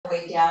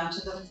down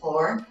to the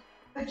floor,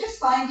 but just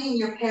finding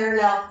your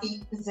parallel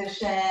feet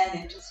position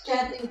and just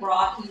gently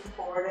rocking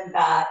forward and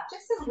back,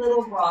 just a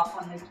little rock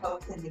on the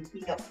toes and the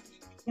heel.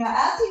 Now,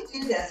 as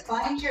you do this,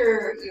 find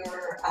your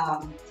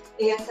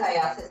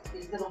ASIS, it's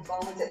these little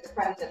bones at the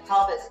front of the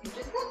pelvis, and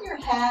just let your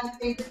hand,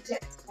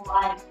 fingertips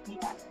glide in.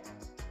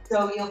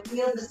 So you'll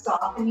feel the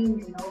softening,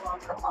 you're no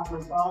longer on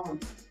the bone.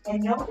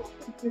 And notice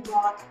as you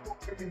rock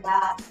forward and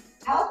back,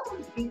 how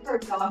those deeper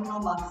abdominal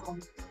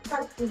muscles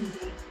start to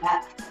engage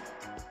naturally,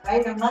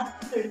 right? Our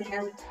muscles are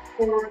there to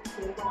support,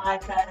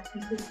 stabilize us,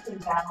 keep us in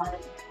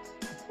balance,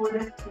 support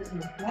us through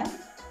movement.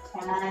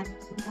 And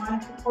we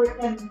want to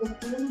support them just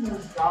doing their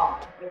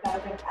job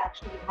without us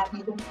actually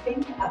having to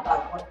think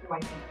about what do I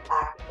need to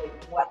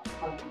activate, what do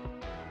I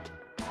need.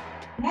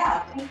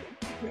 Now, take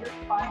it here,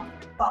 find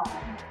your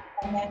spine,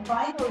 and then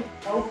find those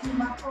open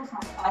muscles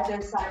on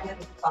either side of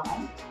the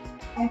spine,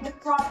 and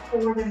just rock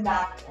forward and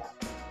back there.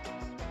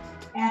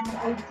 And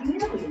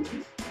ideally,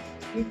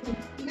 you can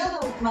feel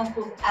those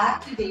muscles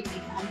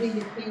activating under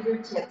your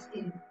fingertips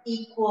in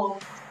equal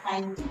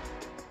timing.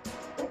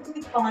 If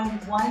we find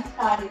one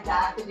side is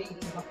activating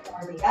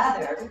before the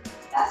other,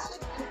 that's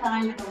just a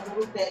sign of a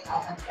little bit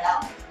of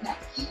imbalance. Now,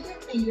 keep your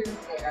fingers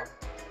there,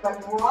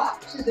 but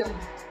rock to the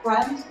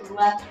front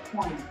left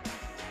point.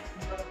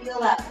 You'll feel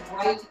that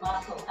right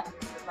muscle under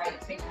the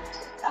right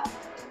fingertips up.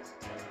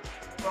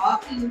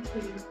 Rocking to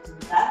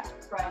the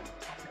left front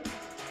point.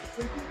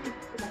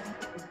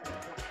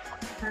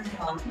 Turn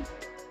on,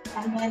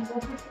 and then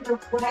over to the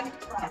right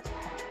front.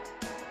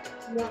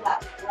 Feel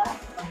that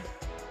left muscle.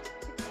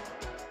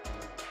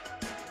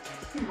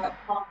 What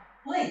called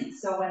fling.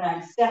 So when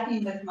I'm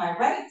stepping with my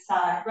right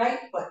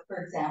foot, for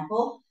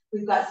example,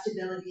 we've got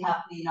stability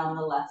happening on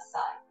the left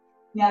side.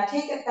 Now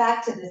take it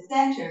back to the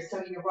center,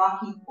 so you're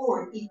rocking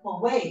forward equal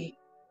weight.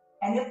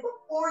 And if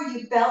before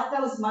you felt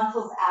those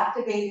muscles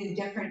activate in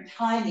different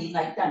timing,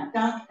 like dunk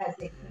dunk as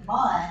they come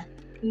on,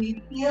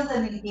 you feel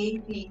them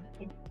engaging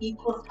in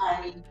equal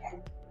timing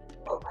and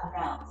equal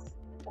amounts,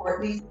 or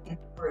at least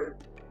improve.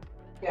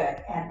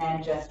 Good, and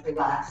then just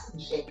relax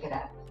and shake it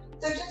out.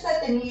 So just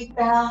let the knees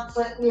bounce,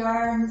 let the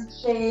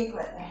arms shake,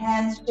 let the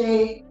hands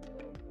shake.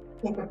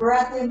 Take a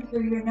breath in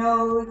through your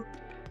nose,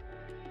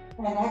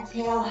 and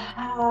exhale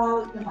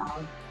out the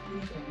mouth.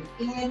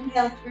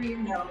 Inhale through your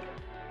nose,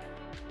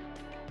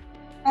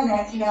 and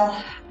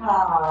exhale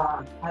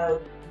out. Now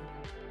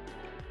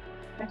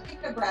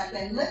take a breath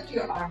in, lift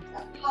your arms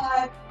up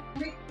high,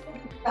 reach to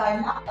the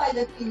side, not by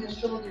lifting the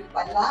shoulders,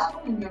 by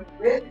allowing your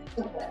ribs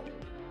to lift.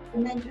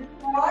 And then just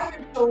draw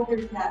your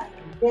shoulders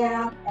naturally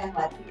down and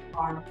let the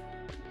arms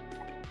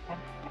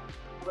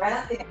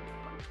breath in.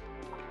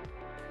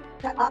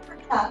 The upper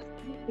top,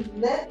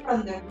 lift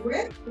from the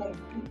rib cage,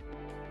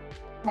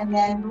 and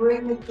then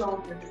bring the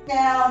shoulders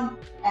down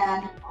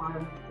and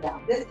arms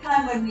down. This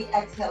time when we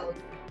exhale,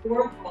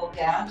 forward roll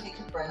down, take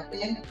a breath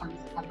in, arms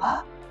come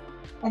up.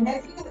 And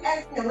as you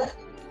exhale, let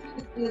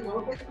the be a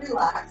little bit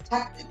relaxed.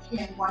 Tuck the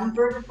chin, one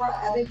vertebra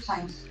at a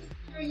time. Squeeze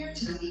through your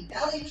tummy,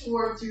 belly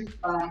towards your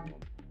spine.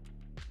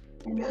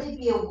 And really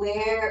be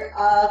aware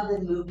of the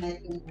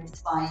movement in your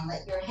spine.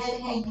 Let your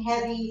head hang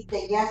heavy,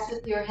 say yes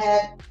with your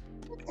head,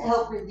 just to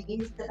help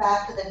release the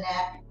back of the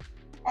neck.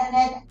 And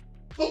then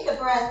take a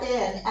breath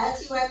in.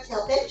 As you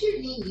exhale, bend your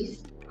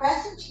knees,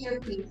 press into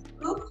your feet,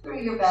 scoop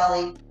through your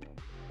belly,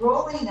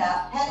 rolling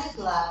up, head is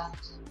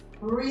left.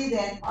 Breathe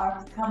in,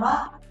 arms come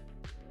up.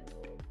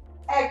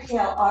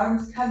 Exhale,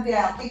 arms come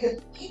down. Think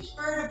of each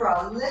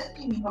vertebra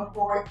lifting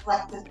before it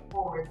flexes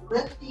forward,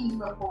 lifting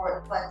before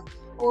it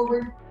flexes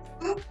forward.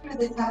 Scoop through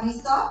the tummy,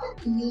 soften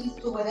the knees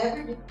to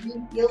whatever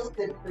degree feels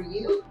good for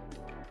you.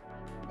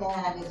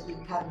 And as we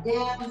come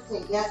down,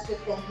 say yes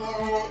with the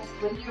head,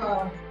 swing your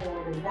arms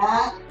forward and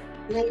back.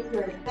 Place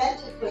your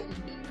extended foot in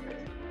knee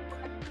first.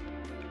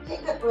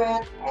 Take a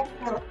breath,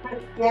 exhale,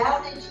 press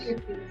down into your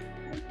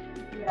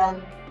feet.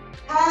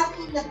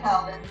 Tapping the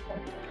pelvis,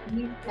 and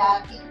knees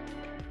stacking.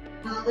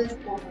 Pelvis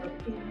over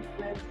feet,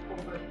 ribs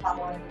over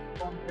pelvis,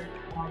 shoulders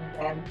on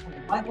them.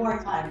 One more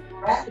time,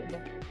 breath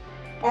in.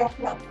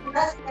 Exhale,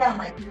 press down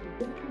like you're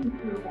lifting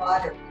through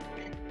water.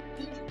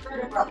 Each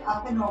vertebra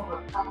up and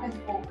over,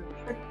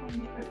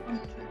 trickling.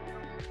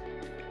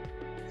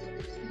 So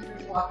your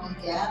fingers walking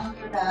down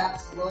your back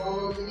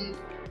slowly.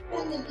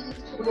 Bend the knees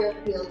to where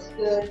it feels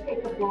good.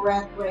 Take a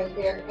breath right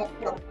there.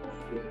 Exhale,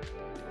 push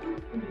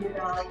through your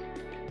belly.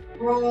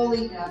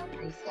 Rolling up,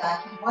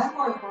 restacking. One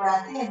more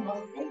breath in.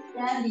 We'll stay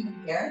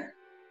standing here.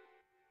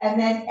 And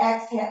then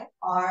exhale,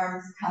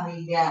 arms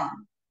coming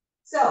down.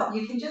 So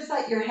you can just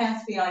let your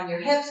hands be on your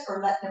hips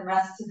or let them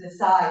rest to the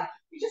side.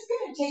 You're just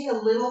going to take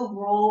a little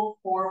roll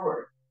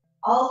forward,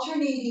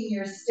 alternating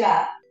your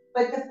step.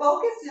 But the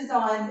focus is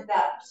on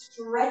that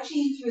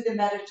stretching through the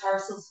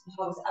metatarsals and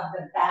toes of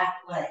the back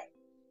leg.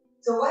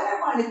 So what I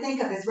want to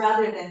think of is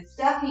rather than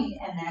stepping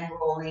and then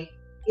rolling,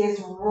 is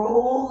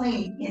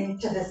rolling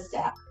into the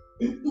step.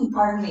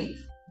 Pardon me,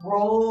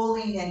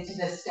 rolling into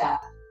the step.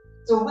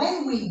 So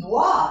when we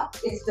walk,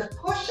 it's the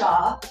push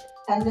off,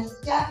 and the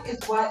step is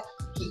what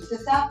keeps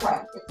us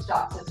upright. It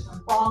stops us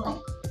from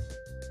falling.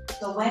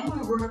 So when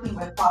we're working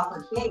with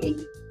proper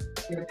gait,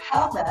 your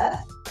pelvis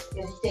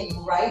is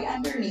staying right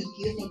underneath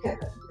you. Think of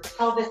your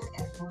pelvis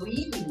as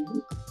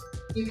leading.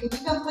 You can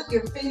even put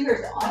your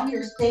fingers on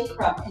your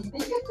sacrum and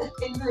think of the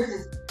fingers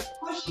as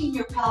pushing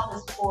your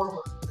pelvis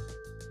forward.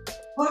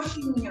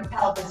 Pushing your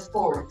pelvis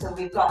forward. So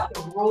we've got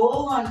the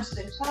roll onto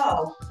the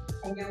toe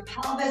and your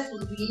pelvis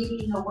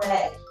leading the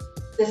way.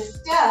 The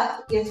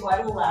step is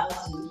what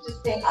allows you to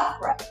stay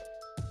upright.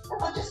 So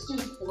we'll just do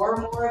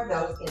 4 more of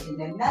those, getting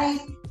a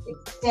nice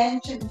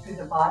extension through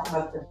the bottom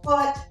of the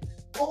foot,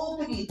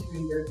 opening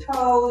through your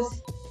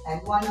toes,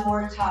 and 1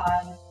 more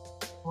time,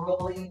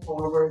 rolling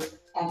forward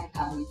and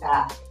coming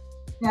back.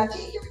 Now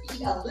take your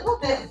feet a little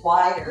bit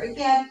wider.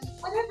 Again,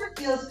 whatever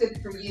feels good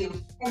for you.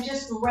 And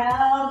just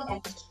round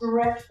and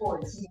stretch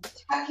forward. So you're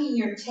tucking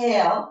your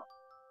tail.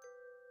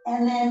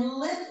 And then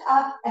lift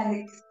up and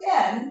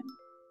extend.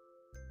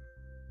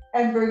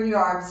 And bring your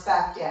arms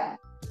back down.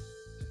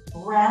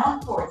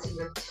 Round forward. So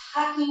you're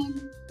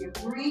tucking, you're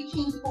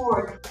reaching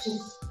forward.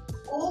 Just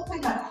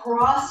open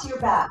across your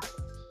back.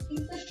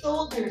 Keep the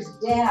shoulders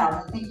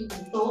down. Think of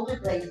the shoulder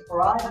blades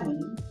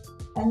broadening.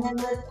 And then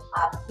lift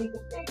up, take a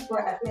big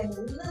breath in,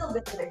 a little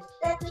bit of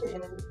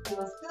extension if it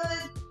feels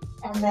good,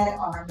 and then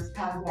arms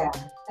come down.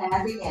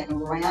 And again,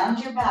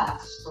 round your back,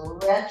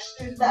 stretch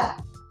through the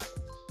back.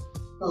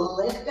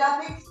 Lift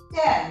up,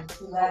 extend,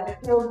 let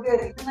it feel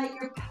good. You can let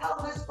your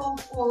pelvis go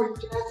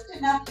forward just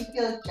enough to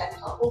feel a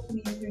gentle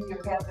opening through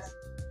your pelvis.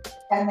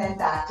 And then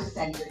back to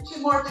center.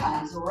 2 more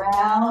times,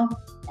 round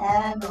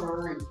and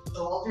reach.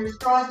 Shoulders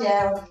draw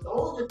down,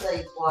 shoulder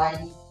blades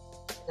widen,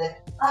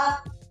 lift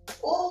up.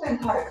 Open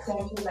heart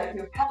center, let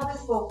your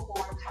pelvis go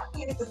forward,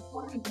 tucking and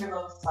supporting your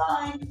low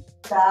spine,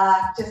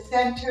 back to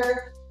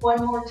center.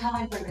 1 more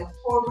time, bring it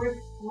forward,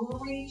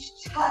 reach,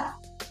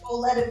 tuck,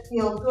 let it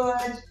feel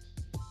good.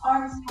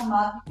 Arms come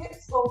up,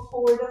 hips go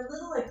forward, a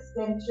little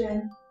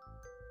extension,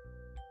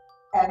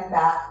 and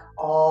back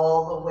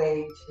all the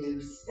way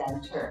to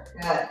center.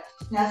 Good.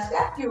 Now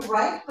step your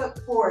right foot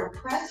forward,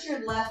 press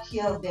your left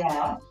heel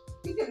down.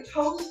 Keep your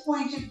toes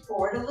pointed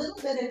forward, a little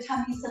bit of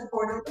tummy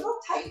support, a little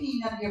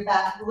tightening of your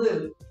back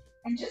glute.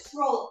 And just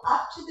roll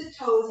up to the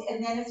toes,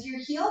 and then as your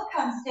heel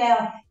comes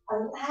down,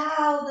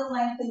 allow the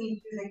lengthening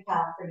through the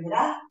calf. Bring it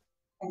up,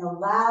 and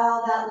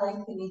allow that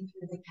lengthening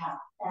through the calf.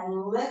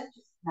 And lift,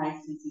 just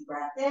nice easy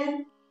breath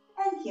in,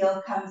 and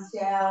heel comes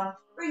down.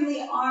 Bring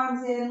the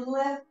arms in,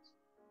 lift,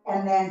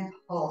 and then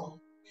pull.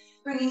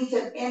 Bringing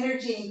some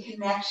energy and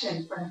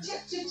connection from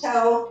tip to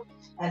toe,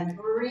 and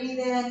breathe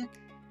in.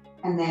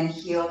 And then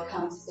heel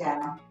comes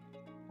down.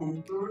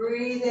 And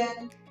breathe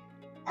in.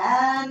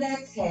 And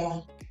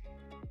exhale.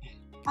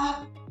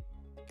 Up.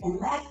 And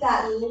let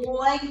that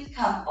length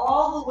come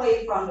all the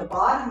way from the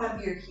bottom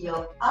of your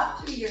heel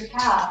up to your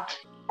calf.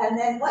 And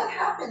then what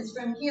happens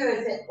from here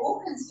is it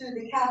opens through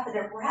the calf and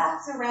it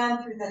wraps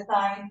around through the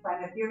thigh in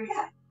front of your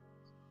hip.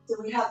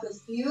 So we have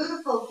this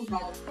beautiful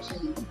kinetic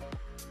chain.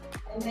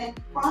 And then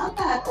from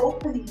that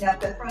opening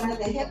of the front of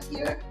the hip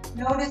here,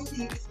 notice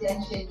the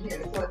extension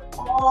here. So it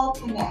all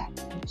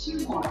connects. And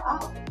 2 more,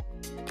 up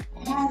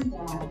and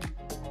down.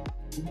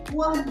 And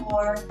 1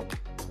 more,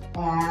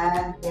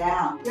 and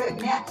down. Good.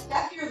 Now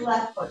step your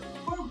left foot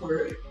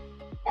forward,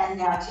 and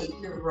now take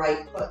your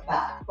right foot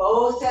back.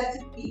 Both sets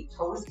of feet,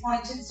 toes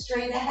pointed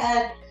straight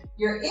ahead.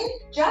 You're in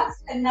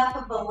just enough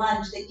of a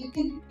lunge that you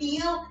can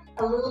feel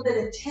a little bit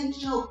of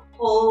tensional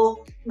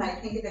pull. You might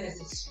think of it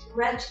as a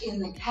stretch in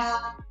the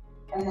calf.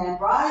 And then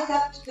rise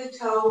up to the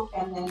toe,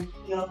 and then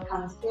heel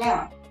comes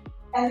down.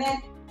 And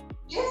then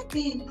just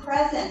being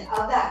present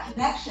of that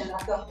connection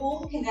of the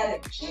whole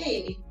kinetic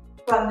chain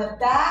from the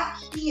back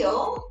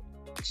heel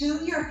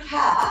to your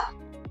calf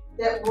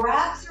that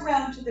wraps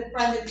around to the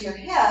front of your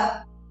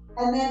hip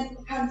and then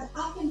comes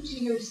up into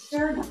your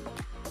sternum.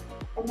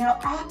 And now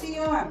at the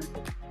arm.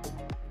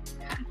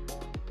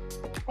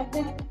 And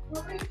then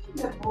bringing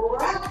the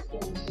breath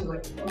into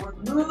it. And we're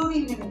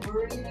moving and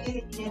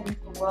breathing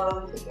in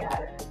slow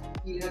together.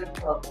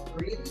 Beautiful.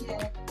 Breathe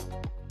in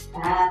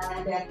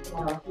and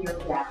exhale. Heel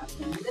down.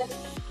 And lift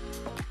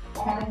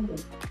and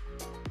lift.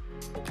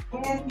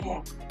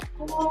 Inhale.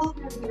 Pull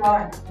through the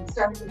arms and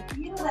start to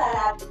feel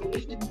that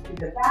activation through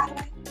the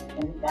back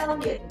and the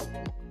belly at the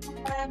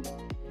same time.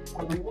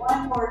 And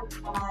 1 more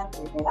time.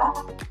 Bring it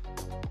up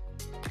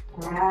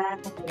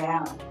and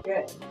down.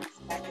 Good.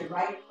 Step your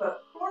right foot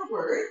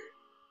forward.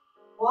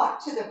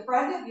 Walk to the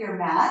front of your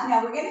mat.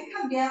 Now we're going to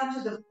come down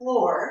to the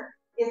floor.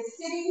 It's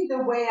sitting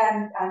the way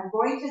I'm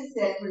going to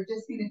sit. We're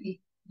just going to be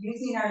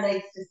using our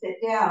legs to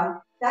sit down.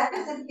 That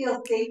doesn't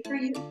feel safe for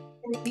you,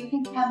 and if you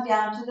can come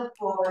down to the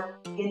floor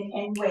in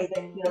any way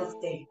that feels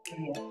safe for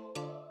you.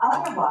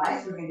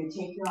 Otherwise, we're going to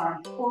take your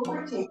arms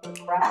forward, take a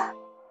breath,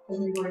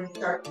 and you're going to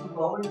start to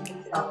lower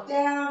yourself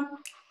down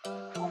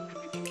and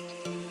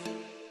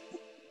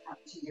up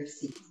to your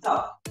seat.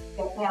 So,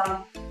 get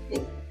down,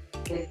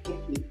 face your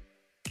feet.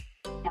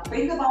 Now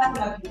bring the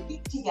bottom of your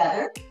feet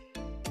together,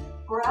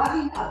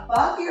 grabbing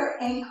above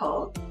your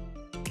ankles,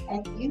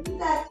 and use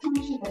that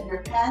tension of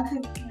your hands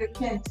into your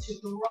chins to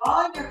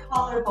draw your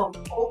collarbone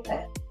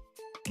open.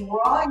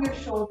 draw your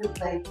shoulder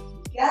blades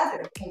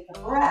together. Take a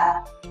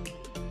breath.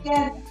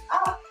 Again,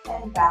 up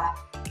and back.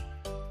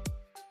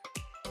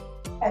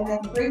 And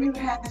then bring your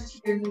hands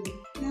to your knees,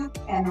 scoop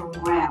and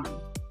around.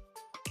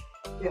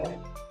 Good.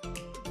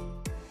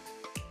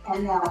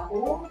 And now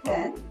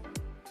open.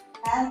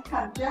 Hands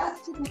come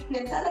just to the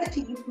hips. I like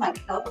to use my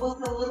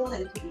elbows a little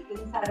into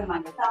the inside of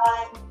my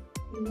thigh.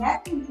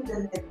 Connecting to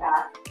the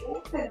mid-back.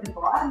 Open and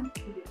broaden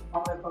to your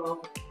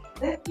collarbone.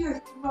 Lift your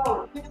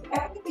throat. Just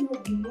everything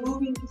is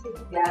moving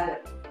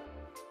together.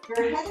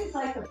 Your head is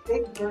like a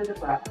big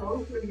vertebra.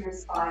 Go through your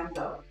spine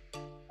goes.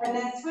 And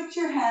then switch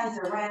your hands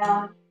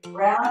around,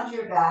 round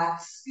your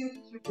back, scoop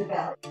through the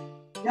belly.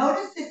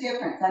 Notice the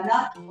difference. I'm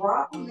not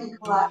dropping and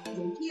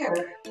collapsing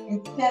here.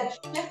 Instead,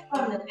 shift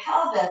from the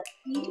pelvis,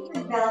 ease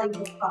the belly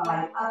to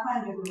spine, up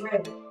under the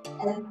ribs.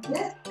 And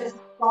this just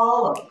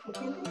follows. So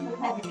think of your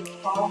head as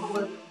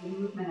follows the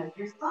movement of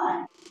your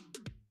spine.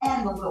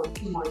 And we'll go a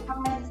few more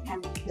times.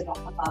 Hands to the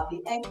above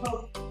the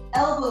ankles,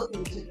 elbows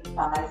into the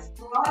thighs.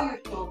 Draw your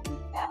shoulders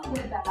down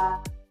and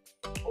back.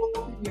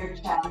 Open your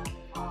chest.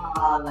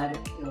 Let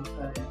it feel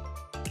good.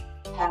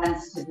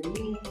 Hands to the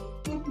knees.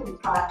 You can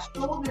touch.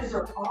 Shoulders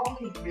are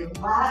always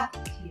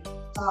relaxed here.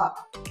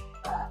 Soft.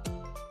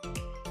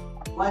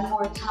 One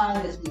more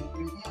time as we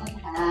breathe in.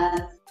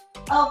 Hands,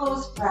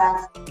 elbows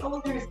pressed,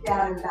 shoulders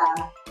down and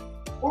back.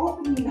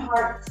 Opening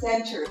heart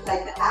center. It's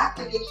like the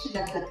activation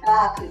of the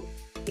back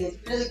is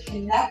really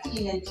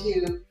connecting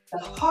into the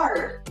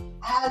heart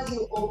as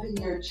you open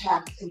your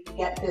chest and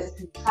get this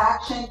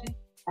contraction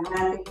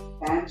and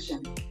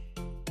expansion.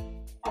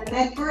 And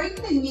then bring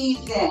the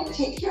knees in.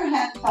 Take your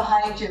hands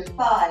behind your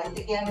thighs.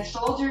 Again, the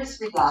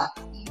shoulders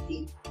relax,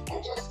 easy.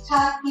 And just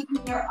tap,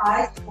 keeping your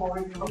eyes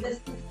forward. Notice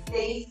the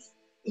space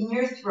in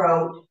your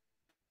throat.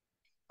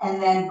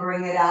 And then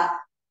bring it up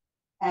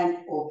and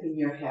open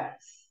your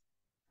hips.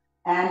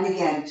 And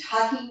again,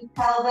 tucking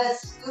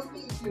pelvis,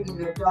 scooping through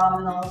your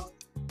abdominals.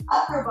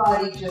 Upper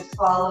body just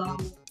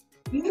follows.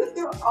 Use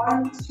your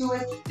arms to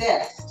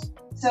assist.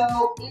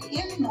 So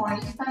it is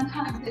morning.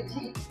 Sometimes it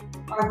takes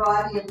our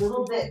body a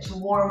little bit to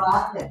warm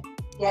up and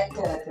get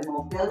the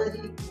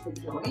mobility to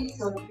the joints.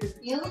 So if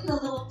you're feeling a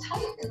little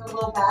tight in the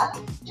low back,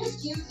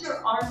 just use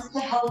your arms to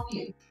help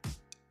you.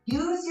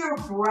 Use your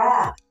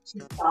breath to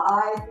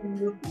guide the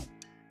movement.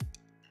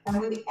 And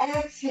we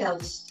exhale,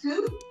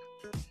 scoop.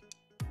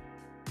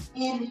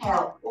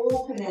 Inhale,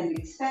 open and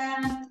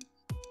expand.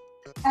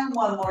 And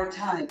one more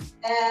time.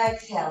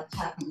 Exhale,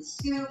 tuck and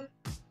scoop.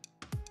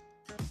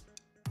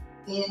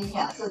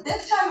 Inhale. So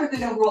this time we're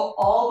going to roll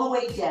all the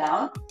way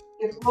down.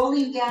 If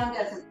rolling down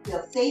doesn't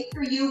feel safe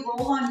for you,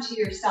 roll onto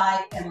your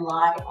side and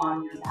lie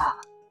on your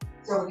back.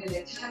 So we're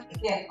going to tuck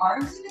again.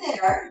 Arms are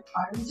there.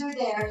 Arms are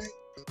there.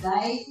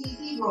 Nice,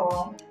 easy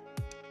roll.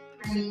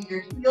 Bringing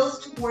your heels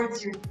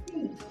towards your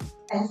feet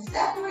and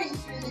separate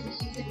through the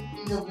knees and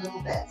feet a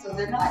little bit. So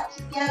they're not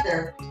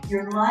together.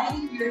 You're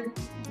lining your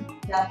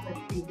knees up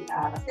with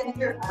the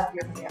center of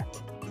your hip.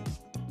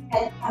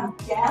 Head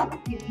comes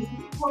down. You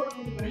can support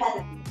your head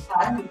at the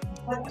time. You can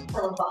put the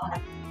pillow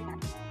behind your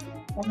head.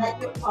 And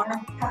let your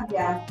arms come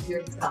down to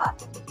your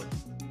side.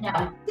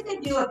 Now, you're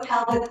going to do a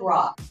pelvic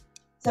rock.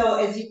 So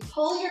as you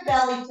pull your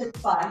belly to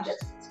spine,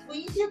 just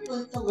squeeze your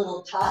glutes a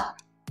little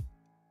tuck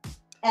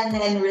and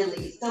then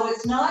release. So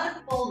it's not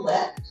a full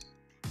lift.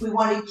 We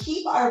want to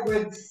keep our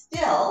ribs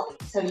still.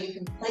 So you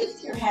can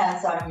place your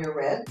hands on your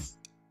ribs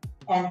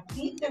and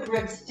keep the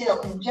ribs still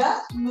and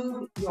just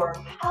move your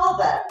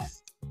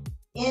pelvis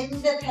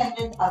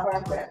independent of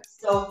our ribs.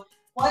 So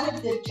one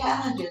of the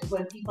challenges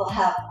when people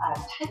have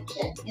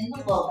tension in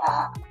the low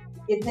back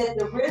is that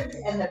the ribs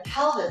and the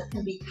pelvis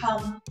can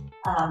become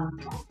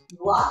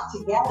locked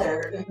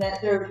together in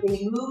that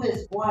they move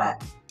as one.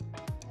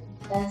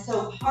 And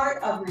so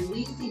part of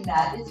releasing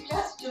that is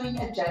just doing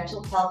a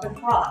gentle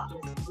pelvic rock.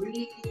 Just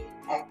breathing,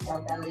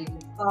 exhale, belly to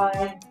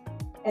spine,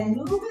 and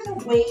move in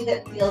a way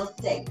that feels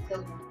safe.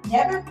 So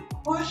never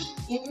push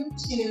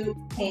into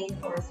pain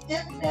or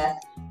stiffness.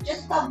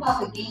 Just bump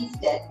up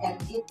against it,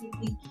 and if you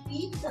can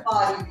keep the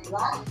body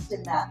relaxed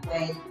in that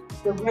way,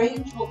 the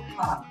range will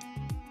come.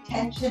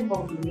 Tension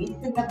will release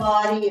in the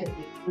body as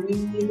we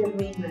breathe and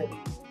we move.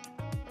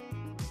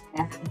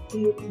 And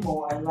feel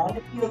more, let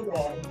it feel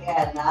good.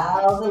 Again,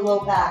 allow the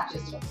low back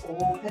just to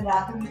open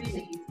up and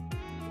release.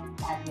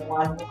 And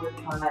one more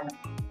time.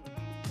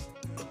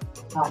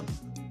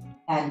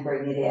 And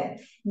bring it in.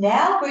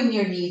 Now bring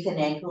your knees and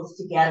ankles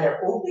together.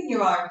 Open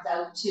your arms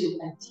out to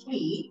a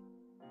T.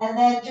 And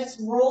then just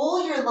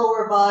roll your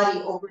lower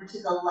body over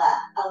to the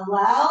left.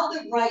 Allow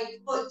the right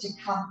foot to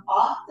come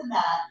off the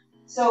mat.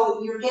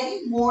 So you're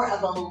getting more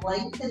of a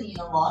lengthening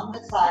along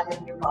the side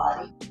of your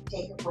body.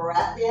 Take a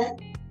breath in.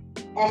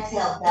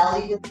 Exhale,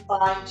 belly to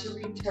spine to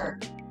return.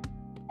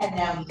 And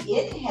now we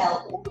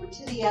inhale over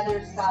to the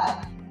other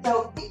side.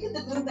 So think of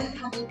the movement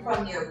coming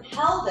from your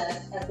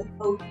pelvis as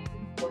opposed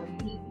to your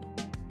knee.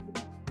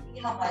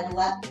 See how my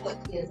left foot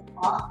is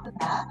off the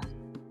mat.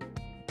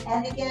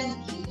 And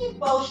again, keeping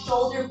both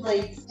shoulder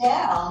blades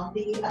down,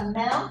 the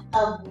amount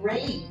of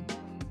range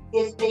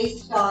is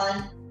based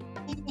on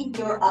Keeping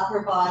your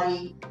upper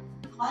body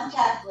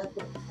contact with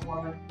the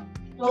floor,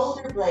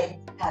 shoulder blades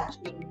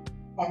touching,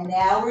 and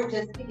now we're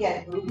just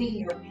again moving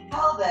your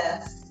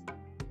pelvis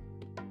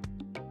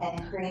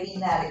and creating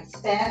that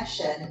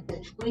expansion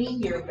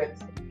between your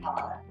ribs and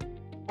pelvis.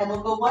 And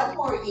we'll go one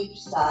more each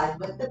side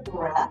with the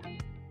breath.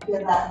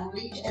 Feel that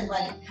reach and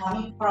length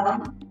coming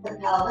from the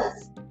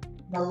pelvis.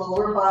 The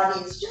lower body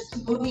is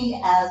just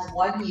moving as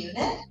one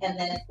unit, and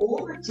then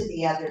over to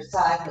the other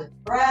side with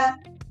breath.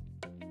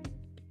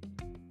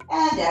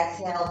 And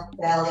exhale,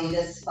 belly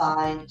to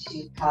spine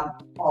to come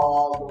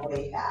all the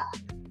way back.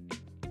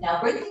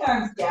 Now bring the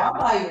arms down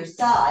by your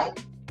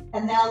side,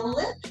 and now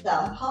lift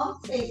them,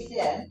 palms face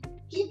in.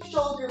 Keep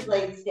shoulder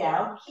blades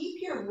down,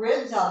 keep your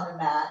ribs on the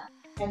mat,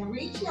 and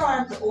reach your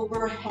arms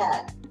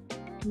overhead.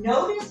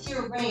 Notice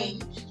your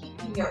range,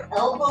 keeping your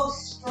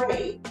elbows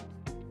straight,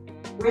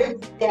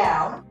 ribs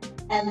down,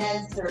 and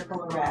then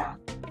circle around.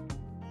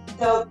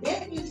 So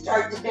if you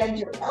start to bend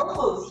your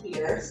elbows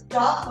here,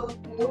 stop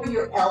before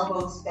your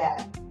elbows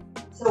bend.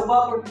 So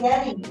what we're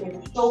getting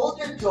is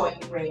shoulder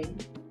joint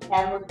range,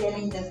 and we're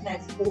getting this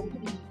nice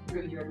opening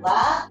through your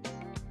lats,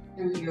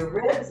 through your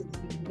ribs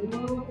as you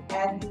move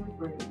and you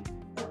breathe.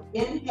 So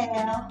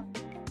inhale,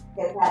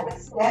 get that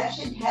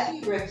extension,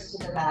 heavy ribs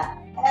to the mat.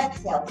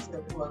 Exhale,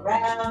 circle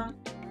around.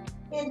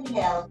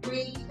 Inhale,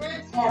 breathe,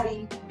 ribs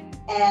heavy.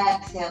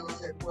 Exhale,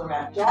 circle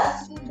around.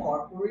 Just two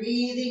more,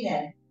 breathing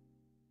in.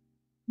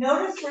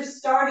 Notice we're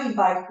starting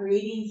by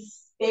creating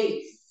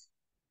space.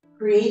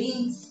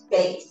 Creating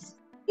space.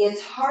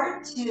 It's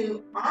hard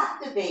to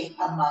activate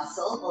a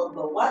muscle, we'll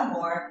go one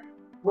more,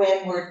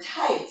 when we're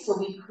tight. So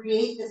we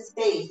create the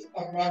space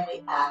and then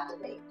we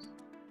activate.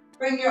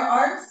 Bring your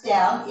arms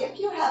down. If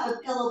you have a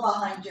pillow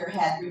behind your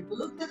head,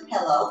 remove the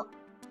pillow.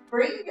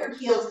 Bring your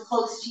heels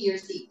close to your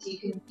seat so you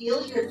can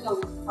feel your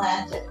toes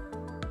planted.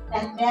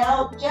 And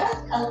now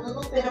just a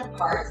little bit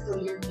apart so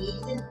your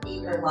knees and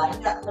feet are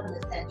lined up from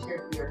the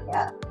center of your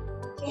hip.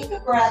 Take a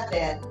breath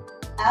in.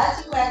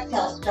 As you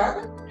exhale,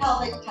 start with the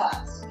pelvic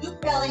tuck.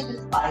 Scoop belly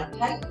to spine,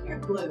 tighten your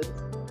glutes.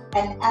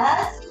 And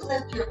as you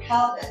lift your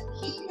pelvis,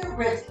 keep your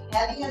ribs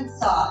heavy and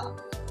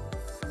soft.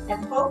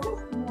 And focus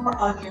more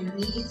on your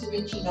knees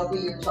reaching over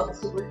your toes.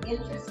 So we're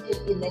interested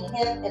in the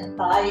hip and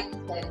thigh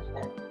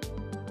extension.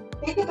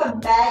 Think of a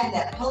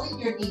magnet pulling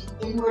your knees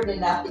inward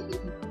enough that you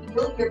can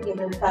feel your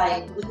inner thigh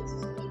and glutes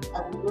squeeze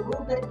a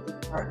little bit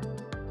deeper.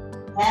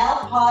 Now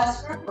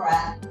pause for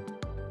breath.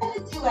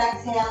 And as you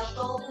exhale,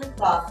 shoulders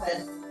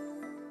soften.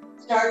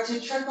 Start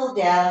to trickle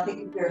down.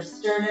 Think of your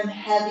sternum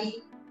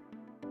heavy.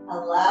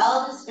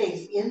 Allow the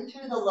space in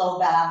through the low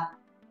back,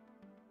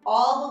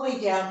 all the way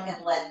down,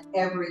 and let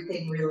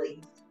everything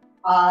release.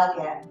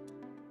 Again,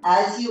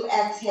 as you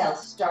exhale,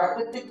 start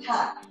with the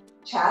tuck.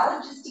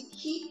 Challenge is to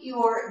keep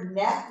your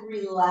neck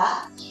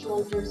relaxed,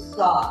 shoulders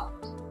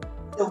soft.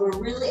 So we're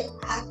really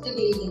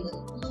activating the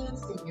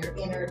glutes and your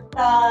inner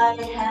thigh,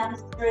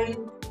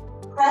 hamstring.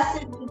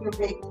 Press into your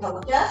big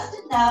toe just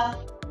enough.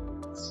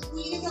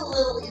 Squeeze a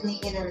little in the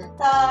inner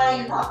thigh.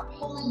 You're not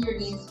pulling your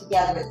knees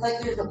together. It's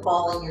like there's a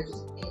ball and you're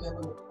just putting a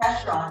little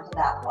pressure onto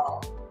that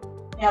ball.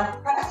 Now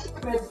press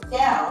your ribs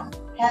down,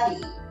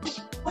 heavy.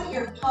 Put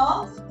your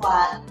palms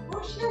flat.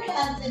 Push your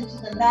hands into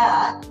the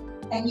mat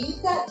and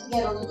use that to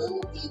get a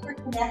little deeper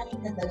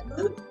connection in the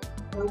glutes.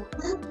 A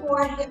little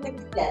more hip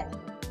extension.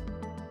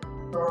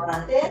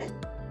 Breath in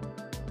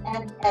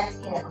and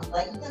exhale.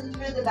 Lengthen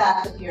through the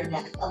back of your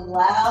neck.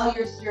 Allow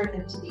your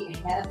sternum to be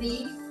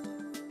heavy.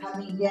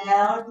 Coming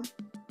down,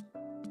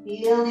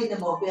 feeling the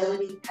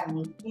mobility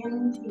coming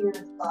into your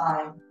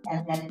spine,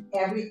 and then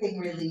everything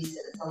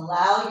releases.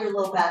 Allow your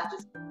low back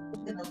just to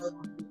open a little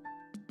bit.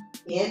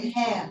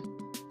 Inhale,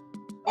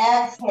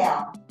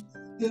 exhale,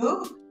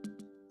 scoop,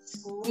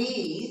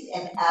 squeeze,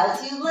 and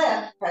as you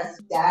lift, press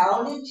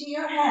down into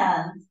your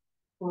hands.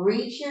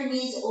 Reach your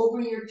knees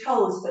over your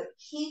toes, but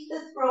keep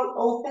the throat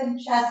open,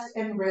 chest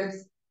and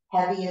ribs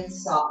heavy and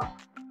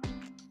soft.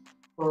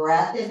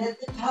 Breath in at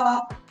the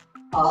top.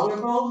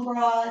 Collarbone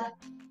broad,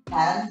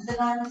 hands and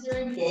arms are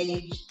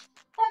engaged.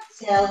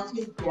 Exhale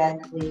to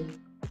gently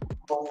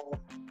pull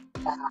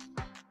back.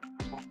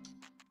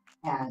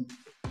 And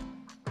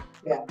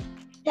good.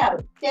 Now,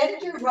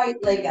 extend your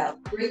right leg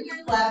out. Bring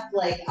your left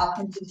leg up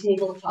into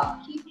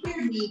tabletop. Keep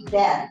your knee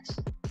bent.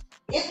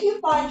 If you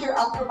find your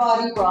upper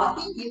body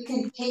rocking, you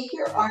can take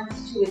your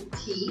arms to a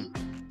T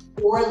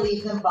or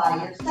leave them by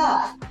your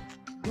side.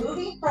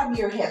 Moving from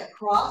your hip,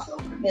 cross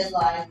over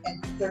midline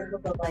and circle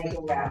the leg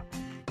around.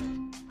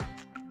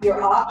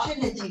 Your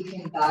option is you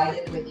can guide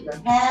it with your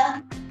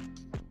hand.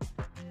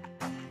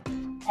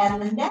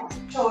 And the next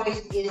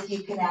choice is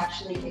you can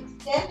actually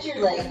extend your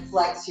leg,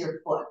 flex your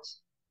foot.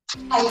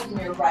 Tighten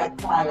your right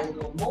thigh a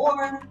little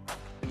more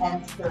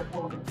and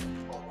circle the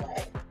full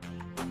leg.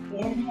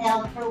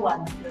 Inhale for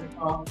one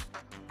circle,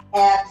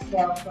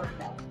 exhale for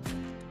another.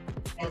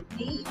 And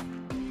knee,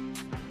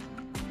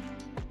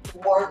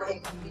 or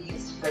it can be a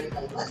straight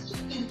leg. Let's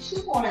just do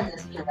two more in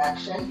this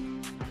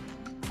direction.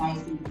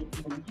 Nice easy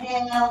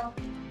inhale.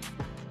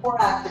 For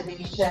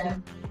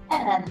activation,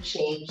 and then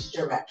change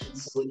direction.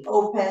 So we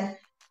open.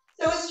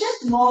 So it's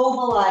just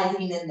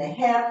mobilizing in the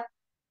hip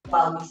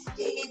while we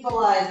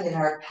stabilize in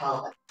our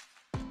pelvis.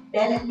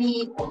 Bent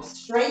knee or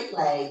straight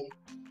leg.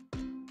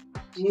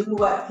 Do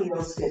what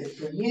feels good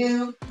for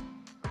you.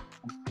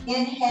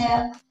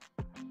 Inhale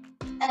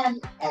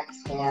and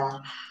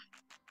exhale.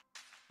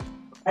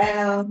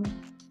 Round.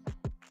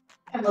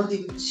 And we'll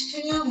do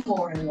 2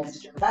 more in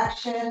this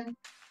direction.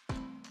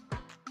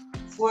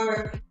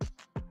 Work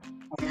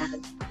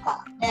and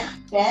up. Now,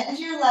 bend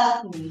your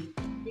left knee.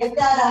 Give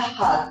that a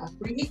hug.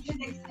 Reach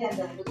and extend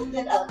a little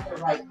bit up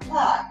the right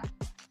thigh.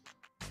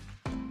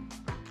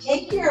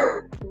 Take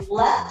your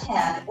left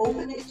hand,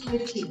 open it to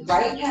a T.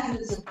 Right hand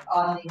is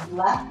on the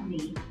left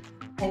knee.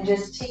 And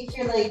just take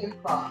your leg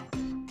across.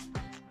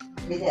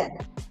 Breathe in.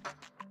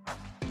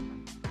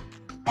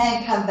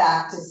 And come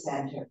back to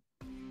center.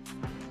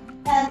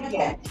 And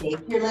again, take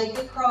your leg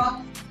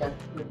across.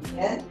 Just breathe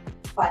in.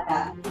 Find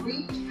that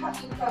reach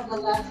coming from the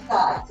left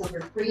side. So we're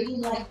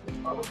creating length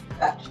in both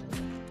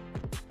directions.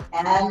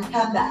 And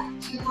come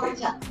back. 2 more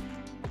times.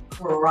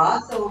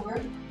 Cross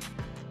over.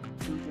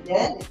 Breathe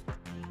in.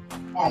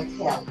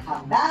 Exhale.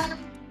 Come back.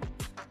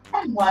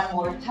 And 1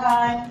 more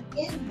time.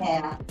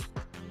 Inhale.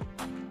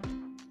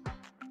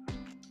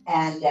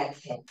 And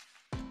exhale.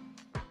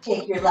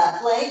 Take your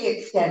left leg,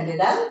 extend it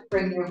out.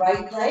 Bring your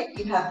right leg.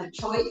 You have the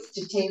choice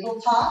to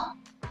tabletop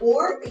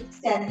or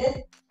extend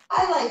it.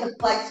 I like a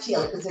flex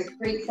heel because it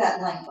creates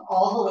that length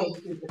all the way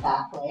through the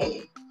back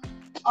leg.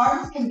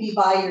 Arms can be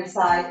by your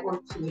side or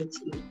to a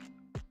T.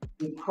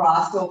 You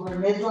cross over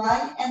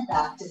midline and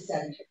back to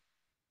center.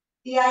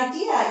 The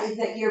idea is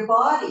that your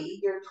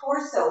body, your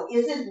torso,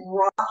 isn't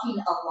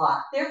rocking a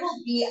lot. There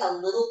will be a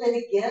little bit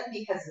of give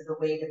because of the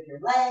weight of your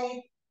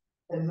leg.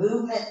 The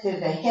movement through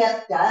the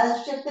hip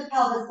does shift the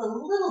pelvis a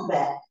little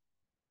bit,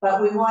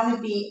 but we want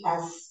to be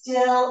as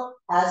still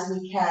as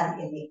we can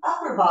in the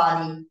upper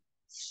body,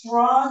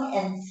 strong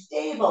and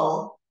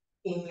stable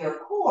in your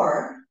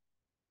core,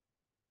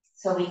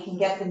 so we can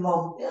get the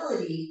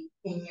mobility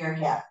in your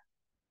hip.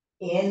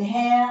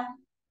 Inhale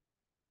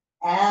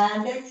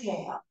and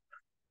exhale.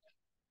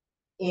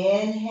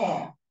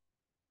 Inhale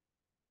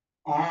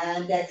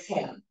and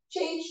exhale.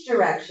 Change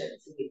direction.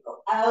 So we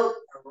go out,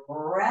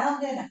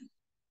 around and up.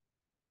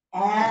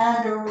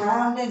 And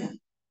around and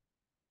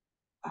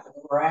up.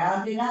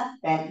 Around and up.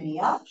 Bend knee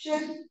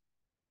option.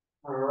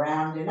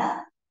 Around and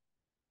up.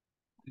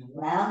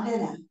 Around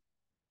and up.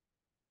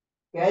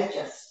 Good.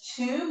 Just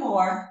 2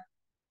 more.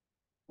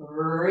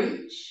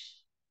 Reach.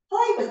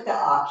 Play with the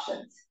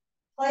options.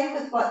 Play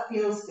with what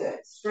feels good.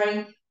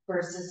 Strength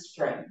versus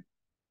strength.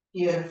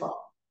 Beautiful.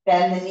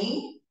 Bend the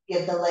knee.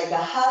 Give the leg a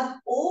hug.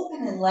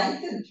 Open and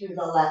lengthen through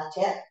the left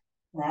hip.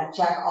 Now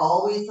check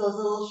always those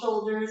little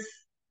shoulders.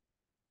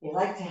 They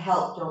like to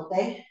help, don't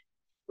they?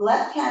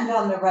 Left hand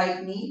on the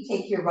right knee.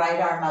 Take your right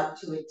arm out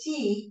to a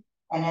T.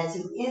 And as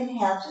you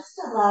inhale, just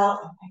allow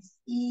a nice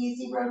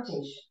easy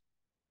rotation.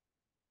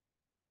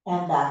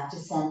 And back to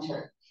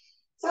center.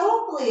 So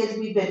hopefully as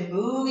we've been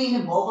moving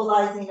and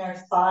mobilizing our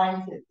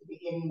spine since the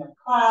beginning of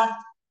class,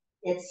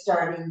 it's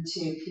starting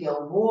to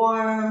feel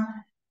warm.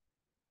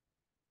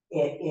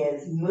 It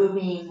is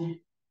moving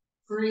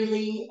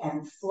freely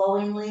and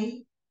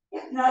flowingly.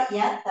 If not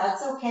yet,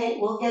 that's okay.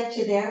 We'll get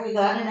you there. We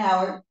got an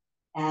hour.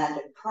 And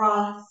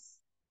across.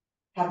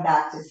 Come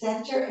back to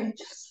center. And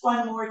just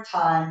 1 more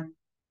time.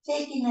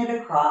 Taking it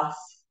across.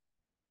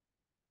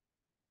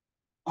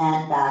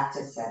 And back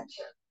to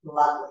center.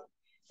 Lovely.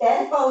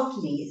 Bend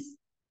both knees.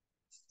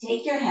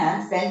 Take your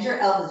hands, bend your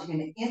elbows. You're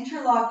going to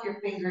interlock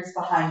your fingers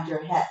behind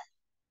your head.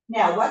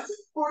 Now, what's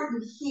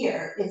important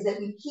here is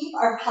that we keep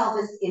our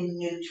pelvis in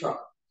neutral.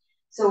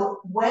 So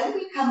when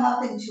we come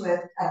up into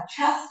a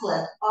chest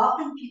lift,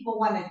 often people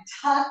want to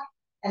tuck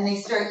and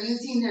they start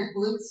using their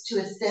glutes to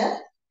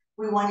assist.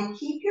 We want to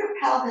keep your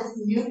pelvis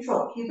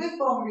neutral, pubic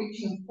bone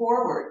reaching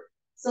forward,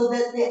 so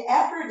that the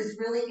effort is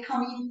really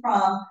coming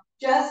from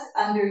just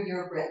under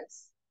your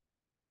ribs.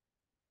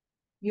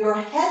 Your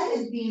head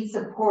is being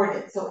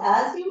supported. So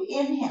as you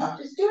inhale,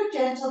 just do a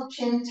gentle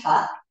chin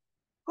tuck.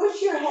 Push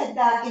your head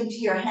back into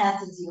your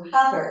hands as you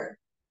hover.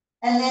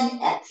 And then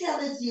exhale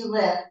as you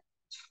lift.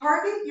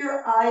 Target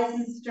your eyes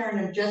and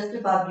sternum just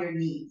above your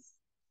knees.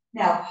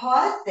 Now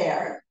pause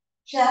there.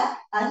 Check.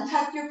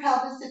 Untuck your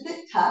pelvis if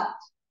it's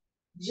tucked.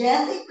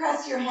 Gently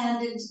press your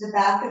hand into the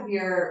back of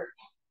your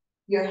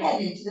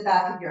head into the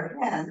back of your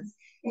hands.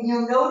 And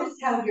you'll notice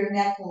how your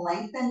neck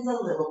lengthens a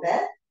little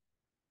bit.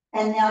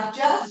 And now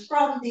just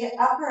from the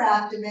upper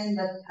abdomen,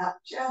 lift up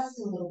just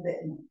a little bit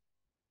more.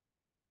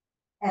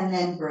 And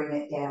then bring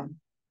it down.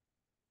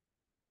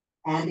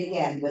 And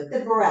again, with the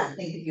breath,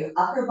 think of your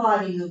upper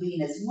body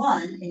moving as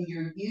one, and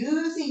you're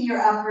using your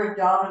upper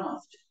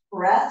abdominals to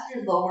press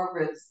your lower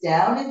ribs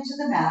down into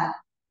the mat.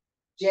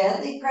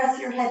 Gently press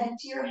your head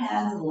into your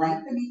hands,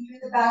 lengthening through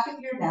the back of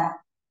your neck.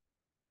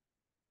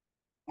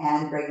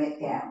 And bring it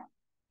down.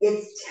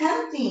 It's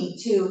tempting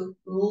to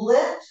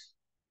lift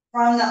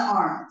from the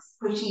arms,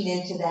 pushing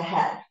into the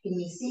head. Can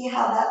you see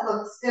how that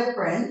looks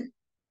different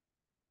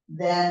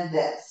than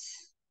this?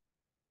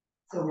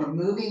 So we're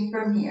moving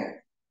from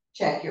here.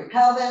 Check your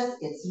pelvis,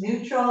 it's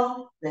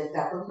neutral. Lift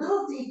up a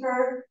little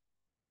deeper.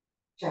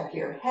 Check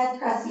your head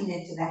pressing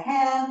into the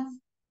hands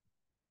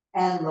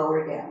and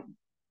lower down.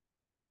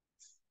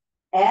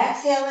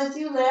 Exhale as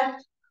you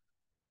lift.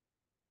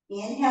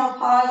 Inhale,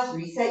 pause,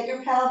 reset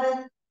your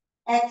pelvis.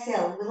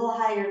 Exhale, a little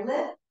higher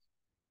lift.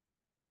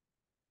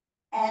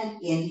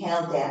 And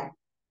inhale down.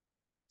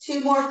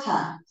 2 more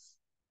times.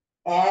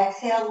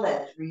 Exhale,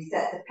 lift.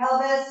 Reset the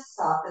pelvis,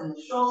 soften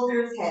the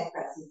shoulders, head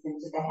presses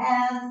into the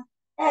hands.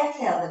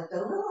 Exhale, lift a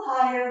little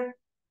higher.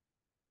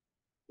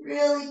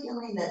 Really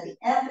feeling that the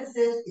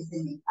emphasis is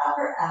in the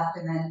upper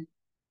abdomen.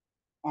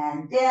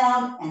 And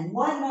down, and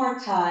 1 more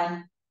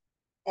time.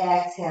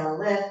 Exhale,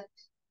 lift.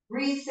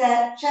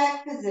 Reset,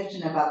 check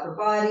position of upper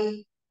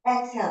body.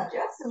 Exhale,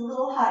 just a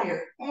little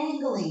higher,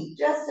 angling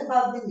just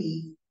above the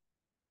knees.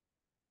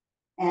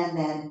 And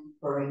then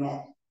bring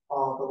it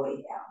all the way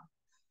down.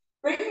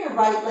 Bring your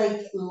right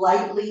leg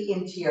lightly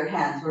into your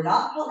hands. We're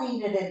not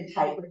pulling it in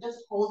tight. We're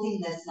just holding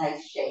this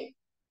nice shape.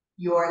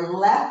 Your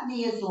left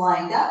knee is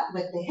lined up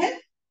with the hip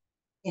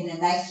in a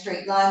nice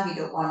straight line. We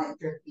don't want it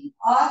drifting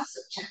off,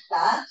 so check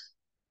that.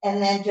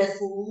 And then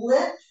just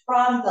lift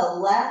from the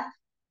left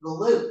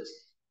glute.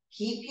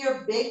 Keep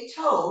your big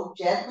toe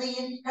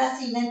gently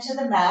pressing into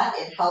the mat.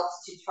 It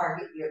helps to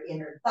target your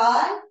inner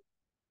thigh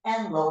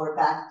and lower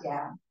back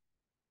down.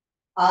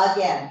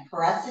 Again,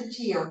 press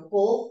into your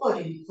whole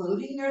foot,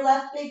 including your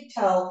left big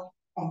toe,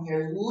 and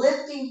you're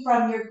lifting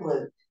from your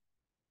glute.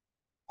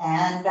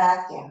 And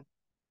back down.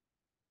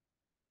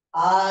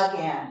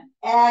 Again,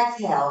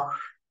 exhale.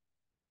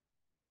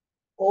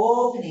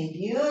 Opening,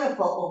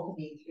 beautiful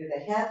opening through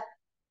the hip.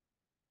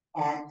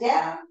 And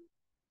down.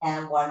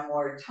 And 1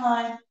 more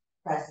time.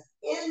 Press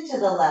into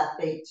the left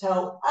big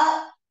toe,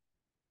 up.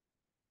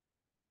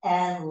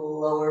 And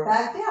lower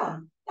back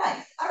down.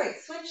 Nice. All right,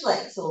 switch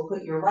legs. So we'll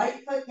put your right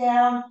foot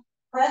down,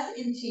 press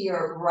into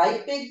your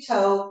right big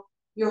toe.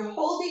 You're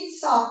holding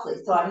softly,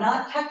 so I'm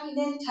not tucking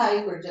in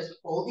tight. We're just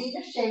holding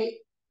the shape.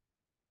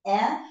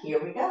 And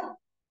here we go.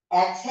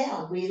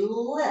 Exhale, we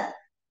lift.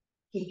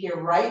 Keep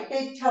your right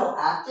big toe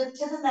active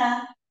to the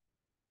mat.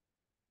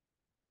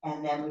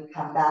 And then we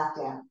come back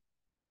down.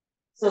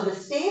 So the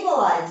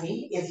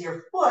stabilizing is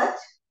your foot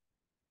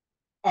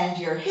and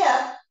your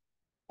hip.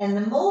 And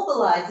the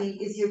mobilizing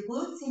is your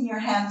glutes and your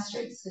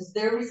hamstrings because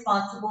they're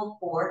responsible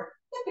for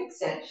hip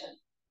extension.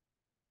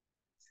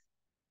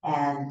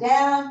 And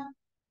down.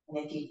 And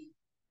if you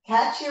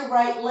catch your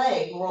right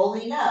leg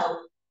rolling out,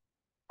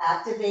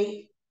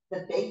 activate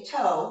the big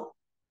toe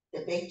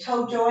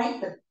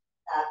joint, the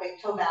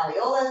big toe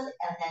malleolus,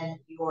 and then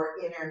your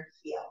inner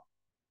heel.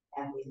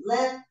 And we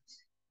lift.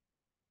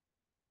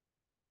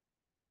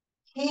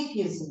 Keep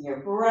using your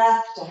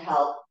breath to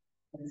help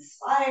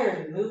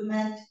inspire the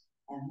movement.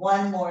 And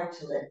 1 more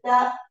to lift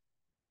up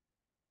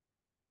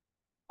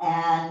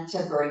and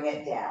to bring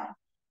it down.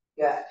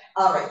 Good.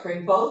 All right,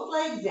 bring both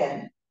legs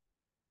in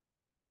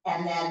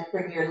and then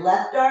bring your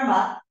left arm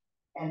up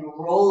and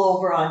roll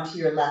over onto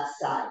your left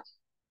side.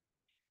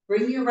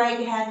 Bring your right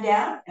hand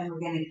down and we're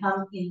going to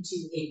come into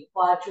a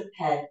quadruped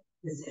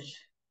position.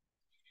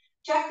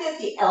 Check that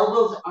the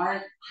elbows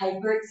aren't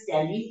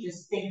hyperextending.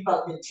 Just think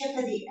about the tip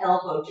of the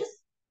elbow just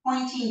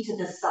pointing to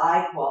the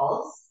side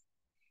walls.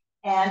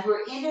 And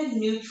we're in a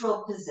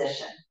neutral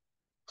position.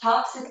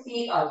 Tops of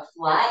feet are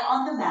flat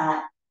on the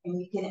mat, and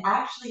you can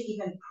actually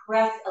even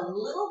press a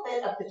little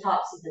bit of the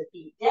tops of the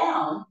feet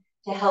down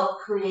to help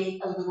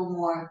create a little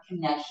more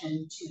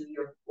connection to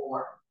your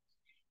core.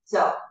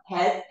 So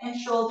head and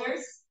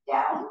shoulders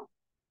down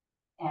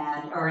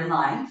and are in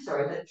line.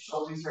 Sorry, the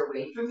shoulders are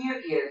away from your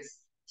ears.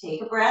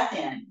 Take a breath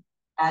in.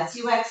 As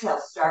you exhale,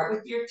 start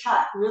with your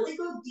tuck. Really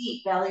go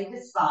deep, belly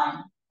to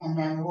spine. And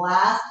then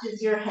last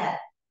is your head.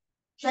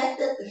 Check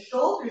that the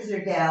shoulders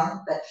are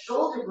down, but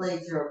shoulder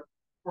blades are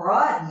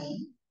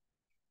broadening.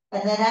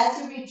 And then as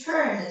you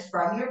return, it's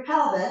from your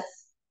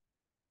pelvis,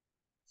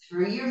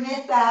 through your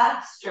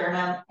mid-back,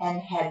 sternum, and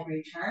head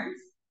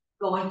returns,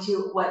 going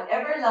to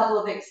whatever level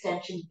of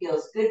extension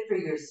feels good for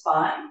your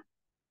spine.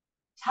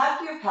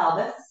 Tuck your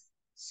pelvis,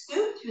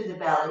 scoop through the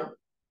belly,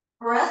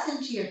 press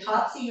into your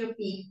tops of your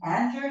feet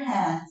and your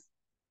hands,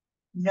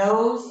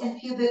 nose and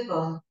pubic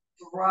bone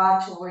draw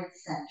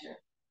towards center.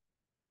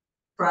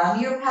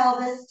 From your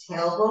pelvis,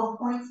 tailbone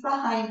points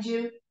behind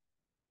you,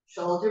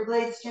 shoulder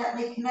blades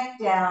gently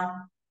connect down,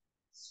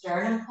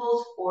 sternum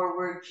pulls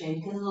forward,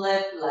 chin can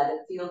lift, let it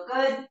feel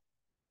good.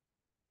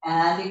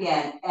 And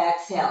again,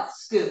 exhale,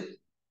 scoop.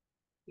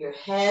 Your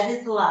head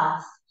is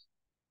last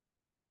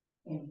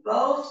in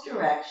both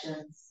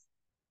directions.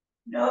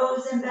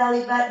 Nose and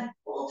belly button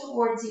pull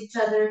towards each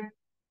other.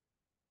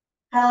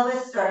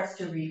 Pelvis starts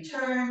to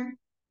return.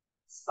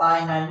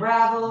 Spine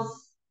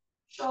unravels.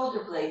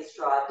 Shoulder blades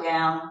draw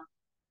down.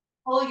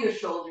 Pull your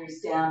shoulders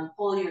down.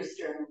 Pull your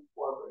sternum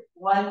forward.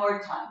 1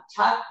 more time.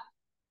 Tuck.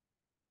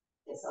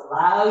 Just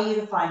allow you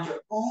to find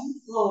your own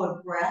flow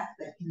of breath,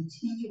 but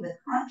continue with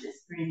conscious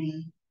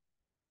breathing.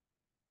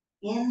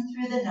 In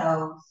through the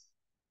nose.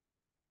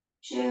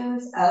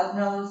 Choose out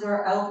nose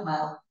or out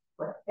mouth,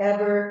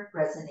 whatever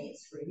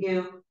resonates for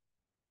you.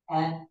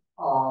 And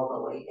all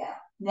the way down.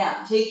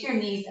 Now, take your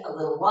knees a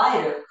little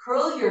wider,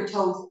 curl your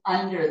toes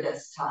under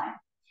this time.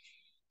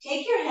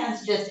 Take your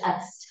hands just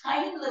a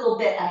tiny little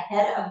bit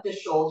ahead of the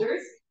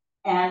shoulders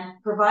and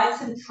provide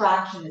some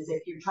traction as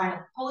if you're trying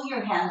to pull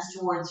your hands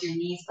towards your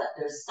knees, but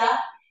they're stuck,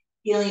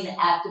 feeling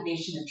the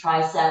activation of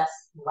triceps,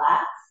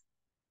 lats,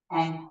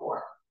 and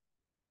core.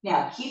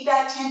 Now, keep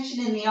that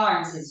tension in the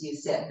arms as you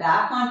sit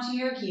back onto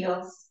your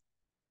heels.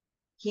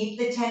 Keep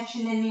the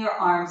tension in your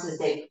arms as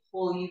they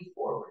pull you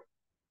forward.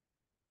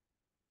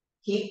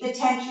 Keep the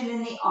tension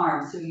in the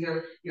arms so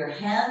your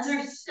hands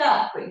are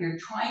stuck, but you're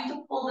trying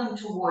to pull them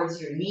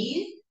towards your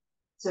knees.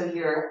 So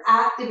you're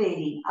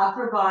activating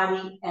upper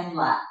body and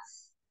lats.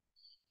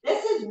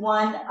 This is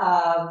one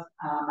of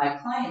my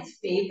clients'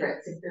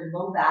 favorites. If their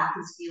low back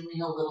is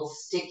feeling a little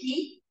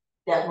sticky,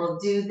 that will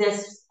do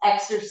this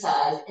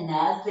exercise. And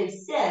as they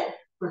sit,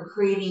 we're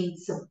creating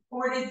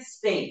supported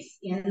space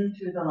in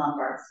through the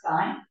lumbar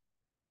spine.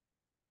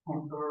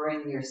 And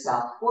bring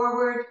yourself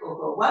forward. We'll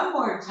go one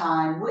more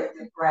time with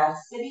the breath,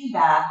 sitting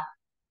back.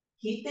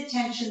 Keep the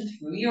tension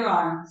through your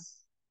arms.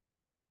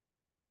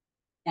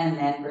 And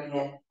then bring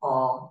it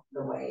all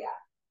the way up.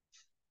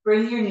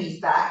 Bring your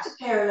knees back to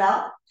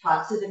parallel.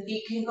 Tops of the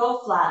feet can go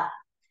flat.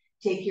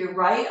 Take your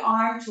right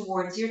arm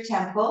towards your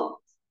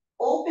temple.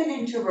 Open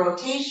into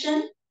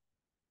rotation.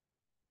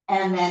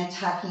 And then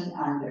tucking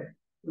under.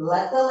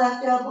 Let the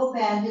left elbow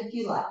bend if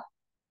you like.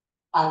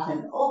 Up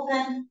and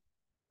open.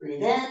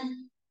 Breathe in.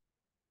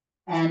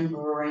 And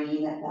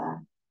bring it back.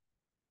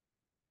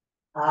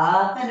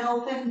 Up and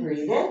open,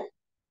 breathe in.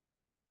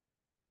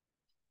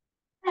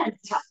 And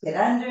tuck it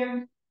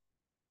under.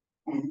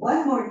 And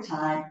one more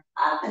time,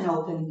 up and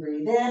open,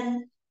 breathe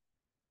in.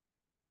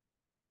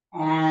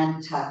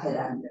 And tuck it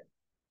under.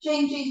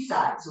 Changing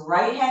sides,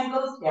 right hand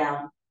goes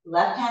down,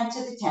 left hand to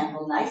the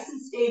temple, nice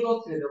and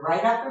stable through the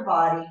right upper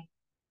body.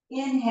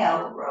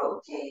 Inhale,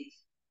 rotate.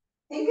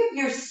 Think of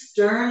your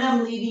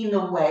sternum leading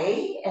the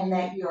way and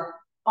that your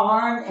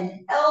arm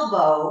and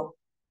elbow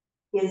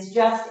is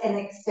just an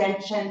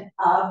extension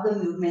of the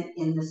movement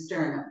in the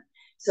sternum.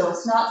 So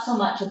it's not so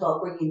much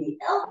about bringing the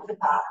elbow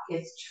back,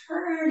 it's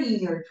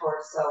turning your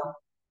torso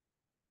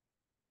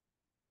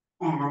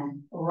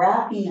and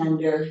wrapping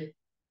under,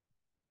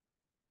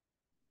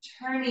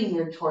 turning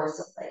your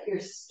torso, let your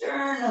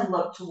sternum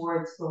look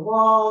towards the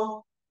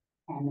wall,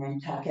 and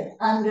then tuck it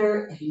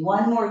under. And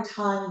one more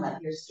time,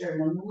 let your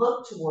sternum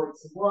look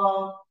towards the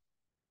wall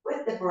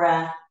with the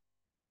breath,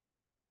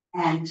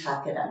 and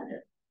tuck it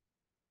under.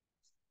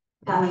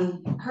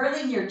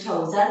 Curling your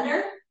toes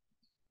under,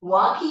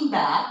 walking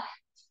back,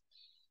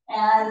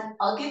 and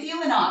I'll give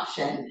you an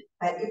option,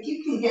 but if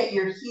you can get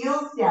your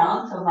heels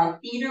down so my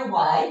feet are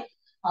wide,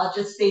 I'll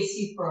just face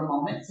you for a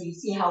moment so you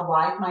see how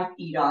wide my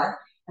feet are,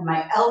 and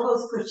my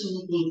elbows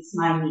pushing against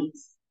my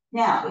knees.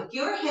 Now, if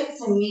your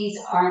hips and knees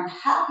aren't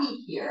happy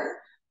here,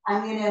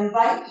 I'm going to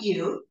invite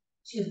you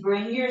to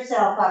bring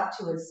yourself up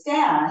to a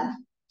stand,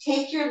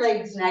 take your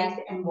legs nice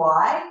and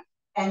wide,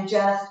 and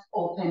just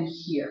open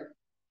here.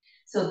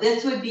 So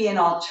this would be an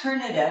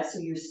alternative. So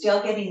you're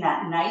still getting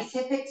that nice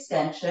hip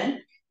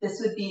extension. This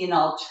would be an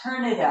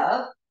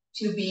alternative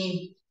to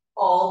being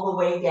all the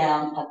way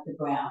down at the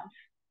ground.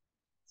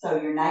 So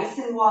you're nice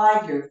and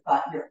wide. You've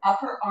got your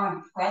upper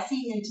arm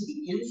pressing into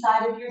the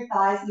inside of your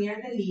thighs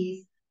near the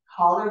knees.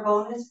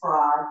 Collarbone is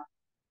broad.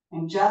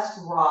 And just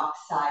rock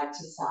side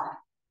to side.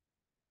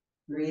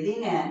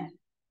 Breathing in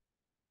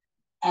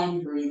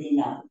and breathing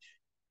out.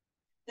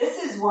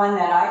 This is one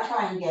that I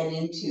try and get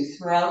into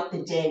throughout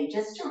the day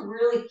just to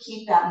really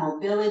keep that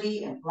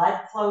mobility and blood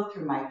flow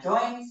through my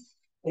joints.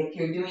 If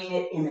you're doing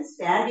it in a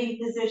standing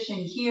position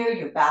here,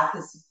 your back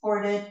is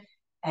supported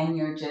and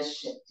you're just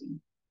shifting.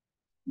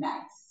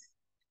 Nice.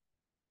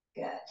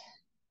 Good.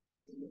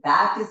 Your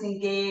back is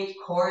engaged,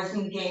 core is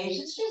engaged.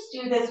 Let's just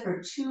do this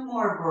for 2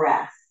 more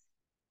breaths.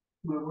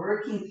 We're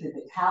working through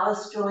the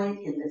talus joint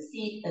in the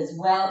feet as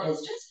well as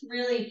just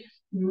really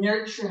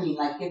nurturing,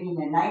 like giving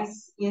a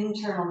nice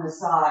internal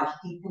massage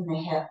deep in the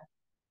hip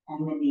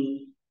and the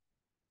knee.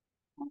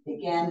 And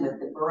again, with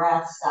the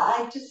breath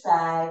side to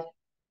side.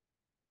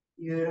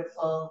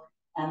 Beautiful.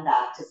 And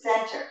back to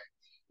center.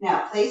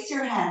 Now, place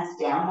your hands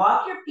down.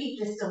 Walk your feet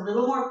just a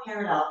little more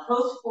parallel,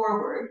 toes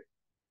forward.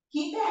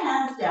 Keep the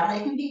hands down.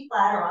 They can be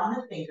flat or on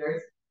the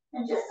fingers.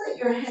 And just let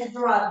your head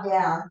drop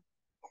down.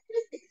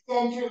 Just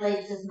extend your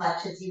legs as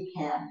much as you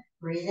can.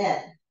 Breathe in.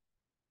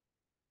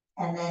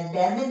 And then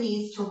bend the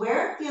knees to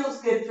where it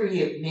feels good for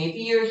you.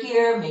 Maybe you're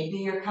here, maybe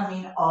you're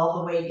coming all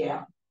the way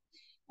down.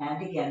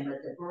 And again,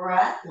 with the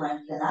breath,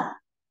 lengthen up.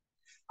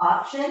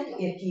 Option,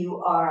 if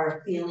you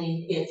are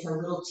feeling it's a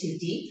little too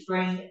deep,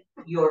 bring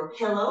your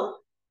pillow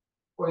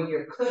or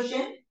your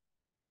cushion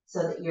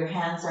so that your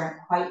hands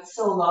aren't quite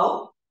so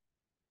low.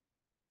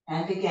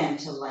 And again,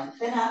 to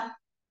lengthen up.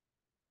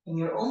 And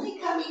you're only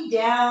coming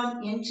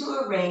down into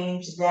a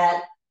range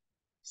that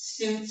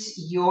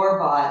suits your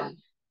body.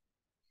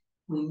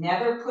 We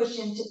never push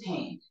into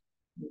pain.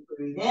 You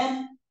breathe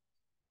in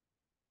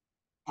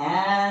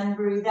and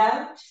breathe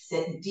out.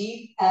 Sit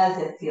deep as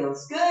it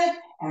feels good.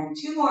 And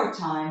 2 more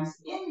times.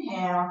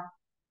 Inhale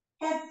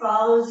Head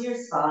follows your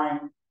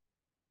spine.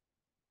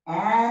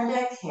 And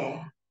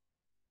exhale.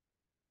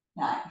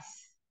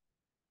 Nice.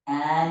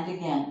 And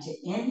again, to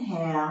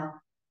inhale.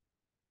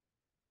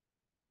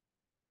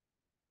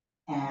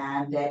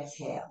 And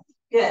exhale.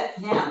 Good.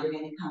 Now you're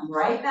going to come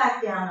right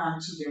back down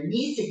onto your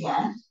knees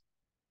again.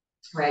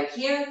 Right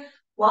here.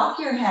 Walk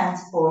your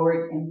hands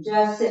forward and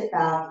just sit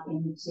back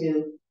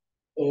into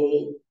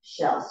a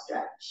shell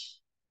stretch.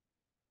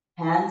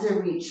 Hands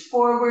are reached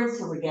forward,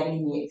 so we're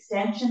getting the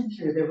extension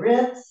through the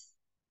ribs.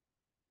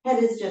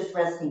 Head is just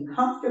resting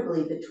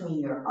comfortably between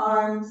your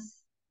arms.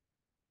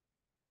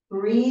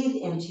 Breathe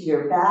into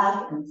your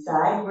back and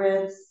side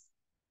ribs.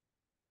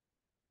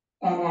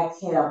 And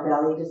exhale,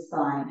 belly to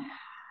spine.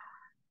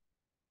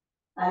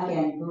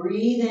 Again,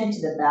 breathe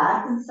into the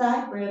back and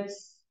side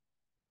ribs.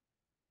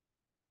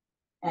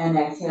 And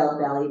exhale,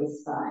 belly to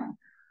spine.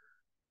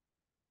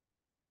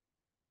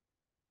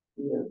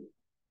 Beautiful.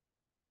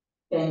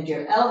 Bend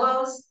your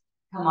elbows,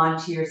 come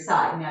onto your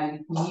side. Now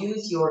you can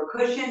use your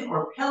cushion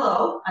or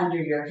pillow under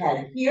your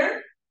head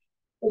here,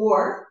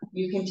 or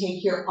you can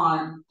take your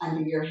arm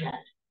under your head.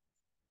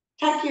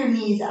 Tuck your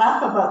knees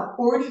up about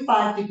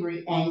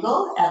 45-degree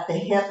angle at the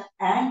hip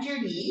and your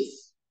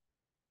knees,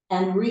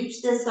 and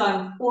reach this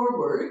arm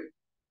forward,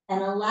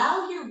 and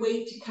allow your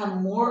weight to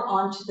come more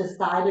onto the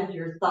side of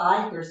your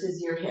thigh versus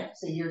your hip.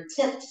 So you're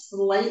tipped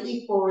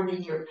slightly forward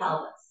in your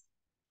pelvis.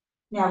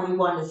 Now we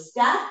want to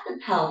stack the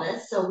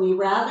pelvis, so we,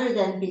 rather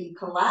than being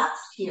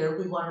collapsed here,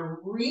 we want to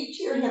reach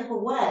your hip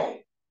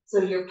away.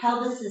 So your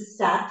pelvis is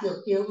stacked,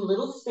 you'll feel a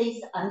little space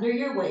under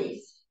your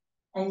waist,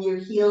 and your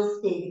heels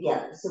stay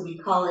together. So we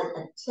call it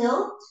a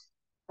tilt,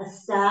 a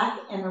stack,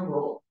 and a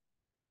roll.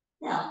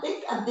 Now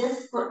think of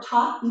this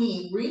top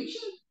knee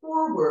reaching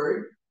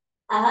forward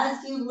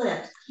as you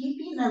lift,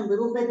 keeping a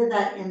little bit of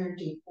that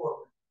energy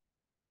forward.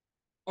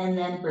 And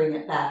then bring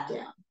it back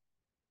down.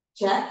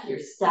 Check your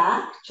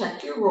stack,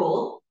 check your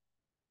roll,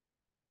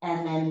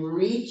 and then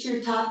reach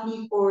your top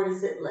knee forward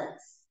as it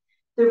lifts.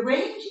 The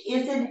range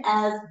isn't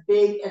as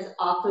big as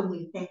often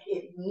we think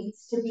it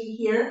needs to be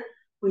here.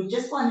 We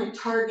just want to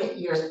target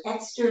your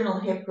external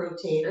hip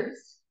rotators.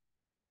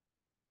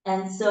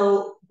 And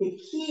so the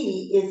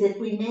key is, if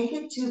we make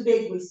it too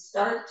big, we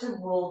start to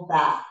roll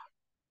back.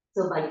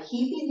 So by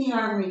keeping the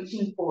arm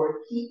reaching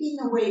forward, keeping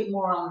the weight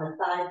more on the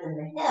thigh than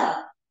the hip,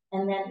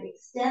 and then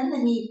extend the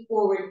knee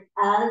forward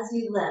as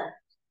you lift.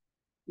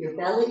 Your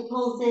belly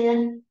pulls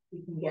in,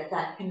 you can get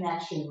that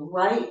connection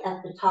right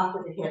at the top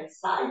of the hip,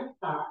 side to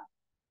thigh.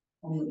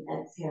 And you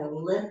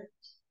exhale, lift.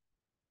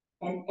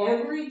 And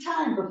every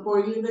time before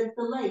you lift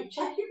the leg,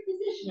 check your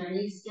position.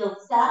 Are you still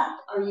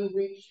stacked? Are you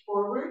reached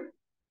forward?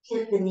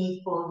 Tip the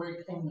knee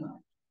forward and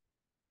lift.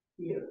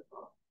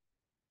 Beautiful.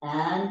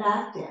 And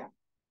back down.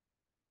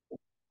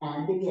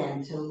 And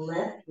again, to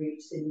lift,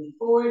 reach the knee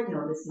forward.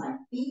 Notice my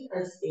feet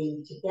are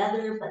staying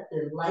together, but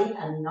they're light.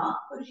 I'm not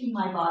pushing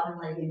my bottom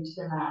leg into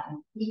the mat.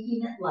 I'm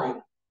keeping it light,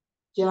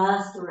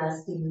 just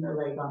resting the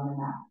leg on the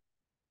mat.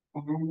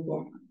 And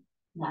down.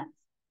 Nice.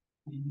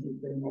 And you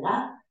bring it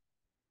up.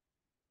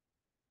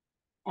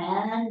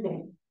 And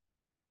down.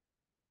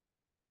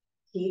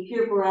 Keep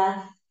your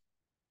breath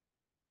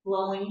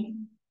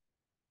flowing.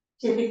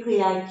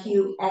 Typically, I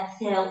cue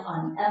exhale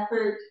on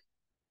effort.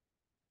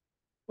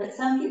 But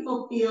some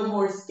people feel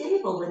more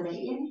stable when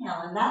they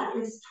inhale, and that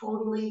is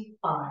totally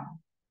fine.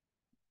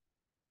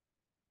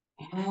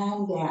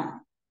 And down,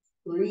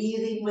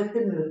 breathing with the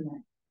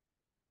movement.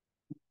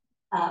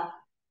 Up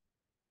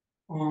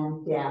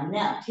and down.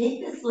 Now,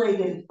 take this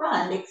leg in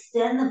front,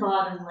 extend the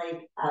bottom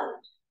leg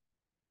out.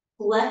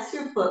 Flex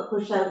your foot,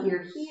 push out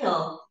your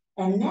heel,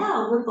 and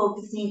now we're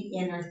focusing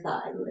inner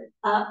thigh. Lift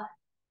up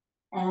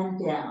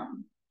and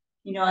down.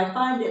 You know, I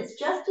find it's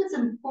just as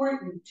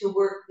important to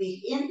work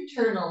the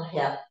internal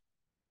hip,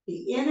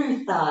 the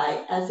inner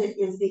thigh, as it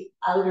is the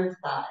outer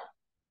thigh.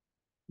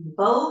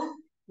 Both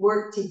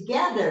work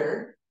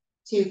together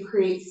to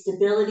create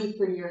stability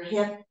for your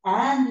hip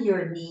and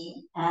your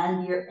knee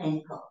and your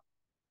ankle.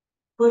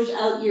 Push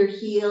out your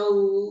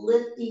heel,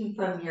 lifting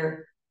from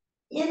your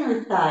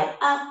inner thigh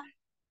up.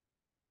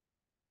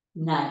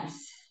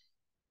 Nice.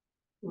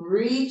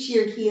 Reach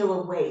your heel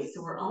away.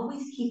 So we're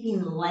always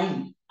keeping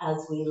length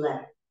as we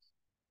lift.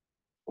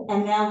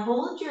 And now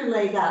hold your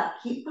leg up,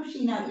 keep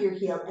pushing out your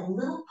heel, and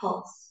little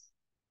pulse,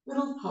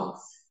 little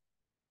pulse.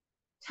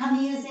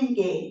 Tummy is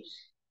engaged.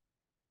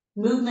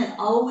 Movement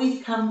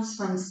always comes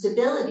from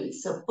stability,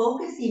 so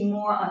focusing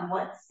more on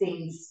what's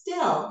staying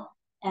still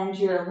and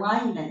your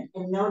alignment,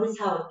 and notice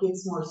how it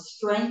gives more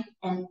strength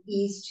and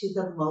ease to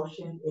the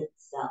motion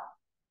itself.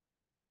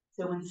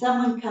 So when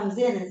someone comes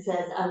in and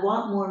says, I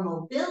want more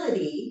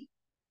mobility,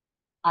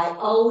 I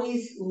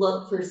always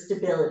look for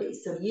stability.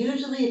 So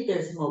usually if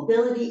there's a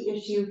mobility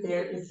issue,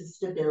 there is a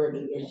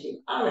stability issue.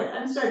 All right,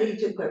 I'm starting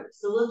to quick.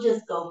 So we'll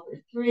just go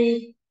for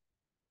 3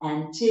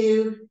 and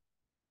 2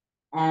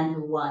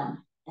 and 1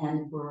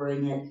 and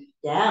bring it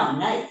down.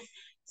 Nice.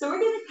 So we're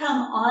going to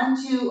come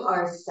onto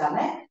our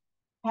stomach.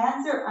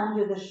 Hands are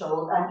under the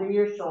shoulder, under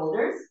your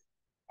shoulders,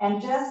 and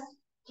just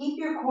Keep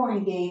your core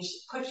engaged.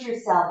 Push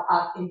yourself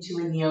up into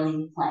a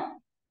kneeling plank.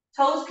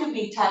 Toes can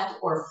be tucked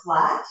or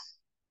flat.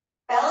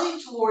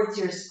 Belly towards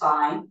your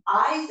spine.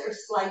 Eyes are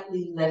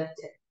slightly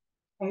lifted.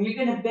 And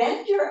you're going to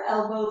bend your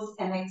elbows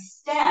and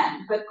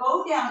extend, but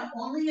go down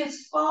only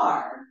as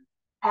far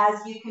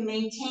as you can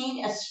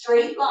maintain a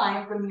straight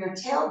line from your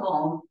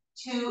tailbone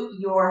to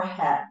your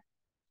head.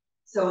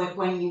 So if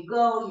when you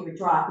go, you're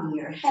dropping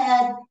your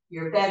head,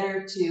 you're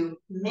better to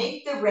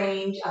make the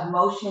range of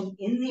motion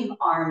in the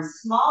arms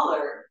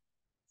smaller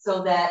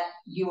so that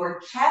your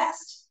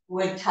chest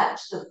would touch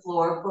the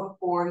floor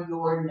before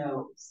your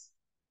nose.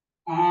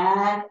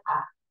 And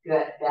up.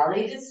 Good.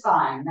 Belly to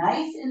spine.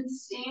 Nice and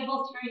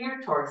stable through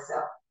your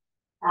torso.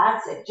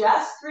 That's it.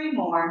 Just 3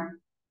 more.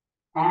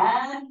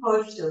 And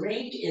push. The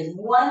range is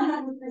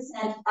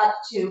 100% up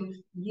to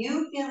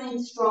you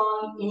feeling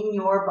strong in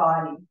your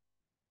body.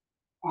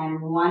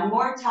 And 1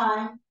 more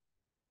time.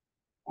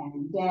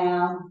 And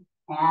down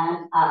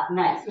and up.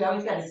 Nice. We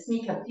always got to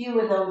sneak a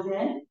few of those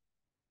in.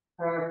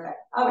 Perfect.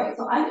 All right.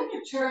 So I'm going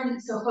to turn,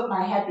 so put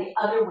my head the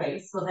other way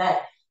so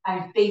that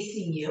I'm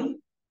facing you.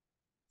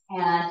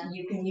 And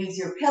you can use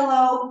your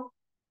pillow.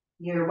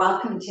 You're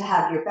welcome to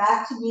have your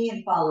back to me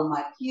and follow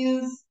my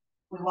cues.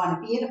 We want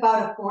to be at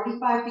about a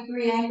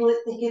 45-degree angle at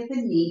the hip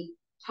and knee.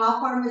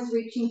 Top arm is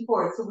reaching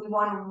forward, so we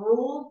want to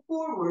roll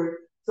forward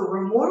so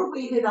we're more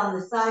weighted on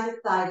the side of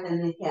thigh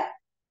than the hip.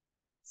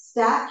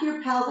 Stack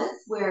your pelvis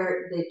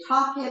where the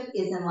top hip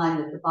is in line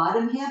with the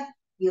bottom hip.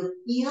 You'll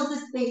feel the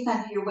space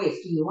under your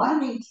waist, and you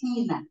want to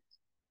maintain that.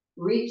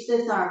 Reach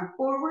this arm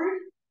forward.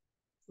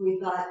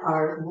 We've got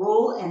our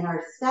roll and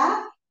our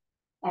stack.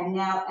 And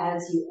now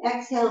as you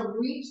exhale,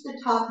 reach the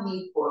top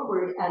knee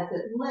forward as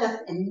it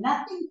lifts and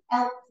nothing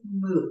else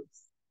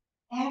moves.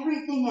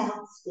 Everything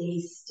else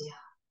stays still.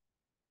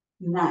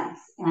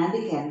 Nice. And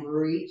again,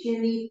 reach your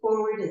knee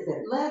forward as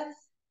it lifts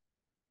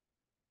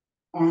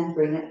and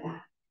bring it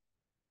back.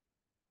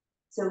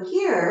 So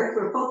here,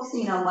 we're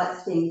focusing on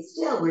what's staying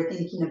still. We're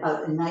thinking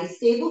about a nice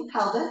stable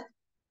pelvis.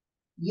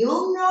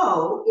 You'll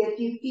know if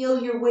you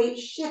feel your weight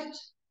shift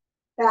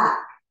back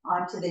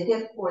onto the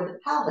hip or the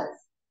pelvis.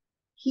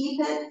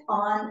 Keep it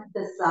on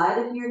the side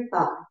of your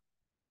thigh.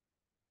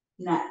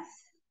 Nice.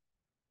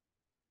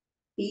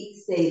 Feet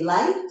stay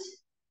light.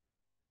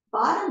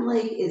 Bottom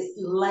leg is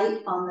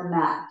light on the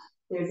mat.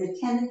 There's a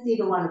tendency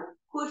to want to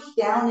push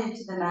down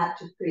into the mat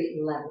to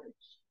create leverage.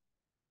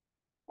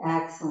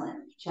 Excellent.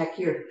 Check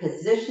your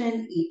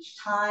position each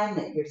time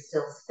that you're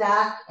still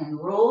stacked and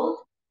rolled.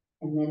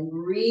 And then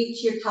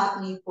reach your top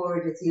knee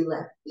forward as you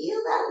lift.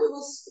 Feel that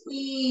little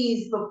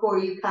squeeze before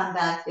you come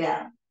back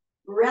down.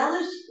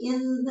 Relish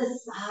in the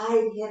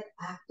side hip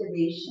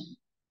activation.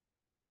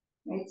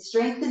 Right?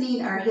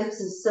 Strengthening our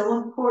hips is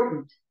so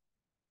important.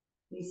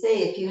 We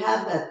say if you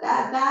have a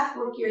bad back,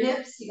 work your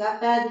hips. You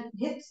got bad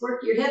hips,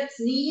 work your hips.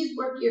 Knees,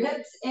 work your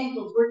hips.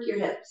 Ankles, work your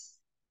hips.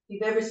 If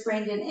you've ever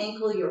sprained an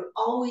ankle, you're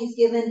always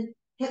given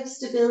hip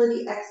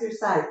stability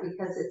exercise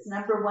because it's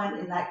 #1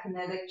 in that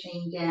kinetic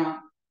chain down.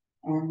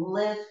 And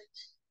lift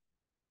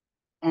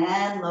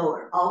and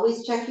lower.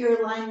 Always check your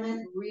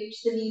alignment.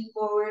 Reach the knee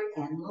forward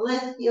and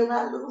lift. Feel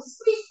that little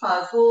squeeze.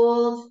 Pause.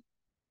 Hold.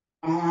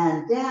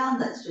 And down.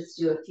 Let's just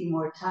do a few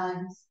more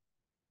times.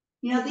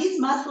 You know, these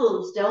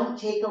muscles don't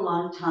take a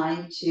long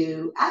time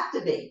to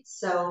activate.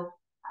 So,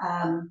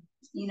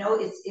 you know,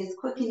 it's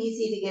quick and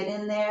easy to get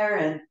in there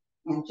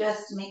and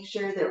just make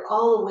sure they're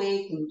all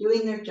awake and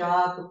doing their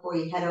job before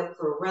you head out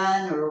for a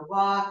run or a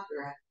walk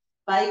or a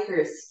bike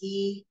or a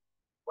ski.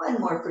 1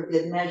 more for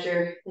good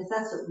measure, because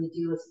that's what we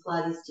do as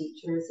Pilates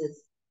teachers,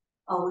 is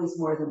always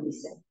more than we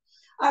say.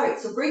 All right,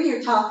 so bring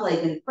your top leg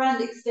in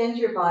front, extend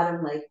your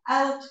bottom leg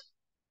out.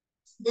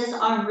 This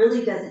arm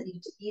really doesn't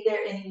need to be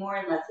there anymore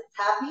unless it's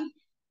happy.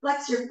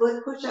 Flex your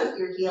foot, push out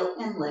your heel,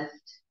 and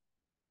lift.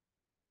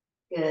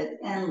 Good,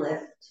 and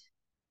lift.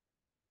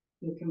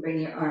 You can bring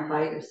your arm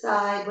by your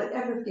side,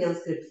 whatever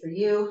feels good for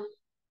you.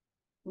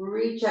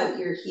 Reach out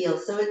your heel.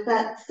 So it's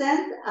that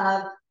sense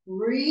of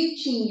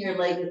reaching your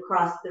leg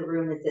across the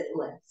room as it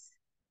lifts.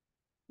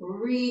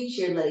 Reach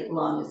your leg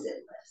long as it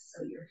lifts.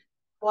 So your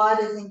quad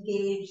is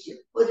engaged, your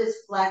foot is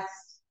flexed.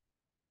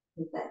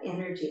 With that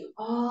energy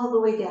all the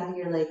way down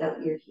your leg,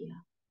 out your heel.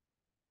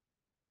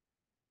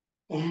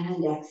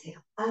 And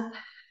exhale, up.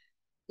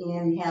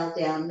 Inhale,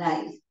 down,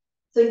 nice.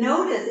 So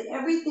notice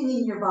everything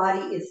in your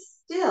body is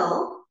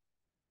still.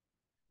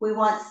 We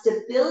want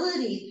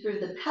stability through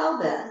the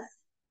pelvis,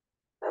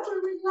 but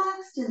we're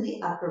relaxed in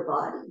the upper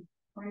body.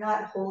 We're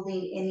not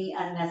holding any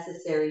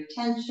unnecessary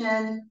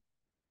tension.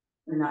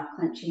 We're not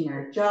clenching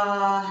our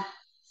jaw,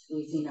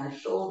 squeezing our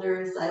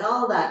shoulders. Let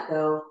all that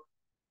go.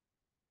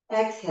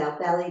 Exhale,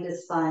 belly to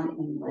spine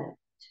and lift.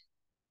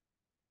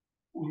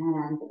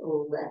 And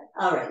lift.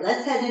 All right,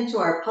 let's head into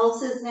our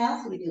pulses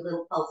now. So we do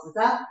little pulses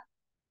up,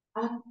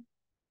 up,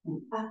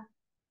 and up,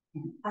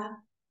 and up.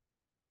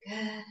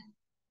 Good.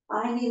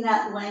 Finding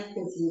that length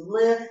as you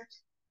lift.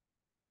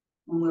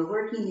 When we're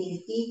working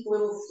these deep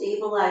little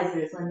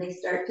stabilizers, when they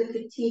start to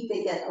fatigue,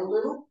 they get a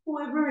little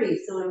quivery.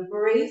 So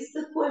embrace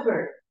the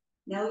quiver.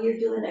 Know you're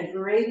doing a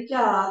great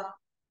job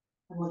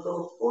And we'll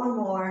go 4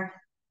 more,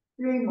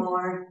 3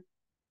 more,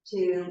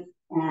 2,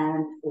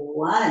 and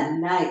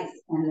 1. Nice.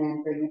 And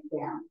then bring it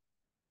down.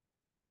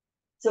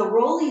 So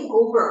rolling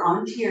over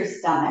onto your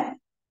stomach,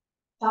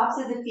 tops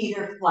of the feet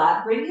are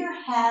flat. Bring your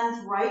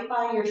hands right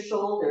by your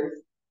shoulders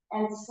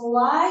and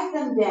slide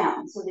them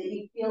down so that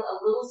you feel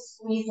a little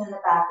squeeze in the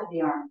back of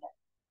the armpit.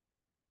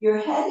 Your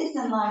head is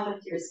in line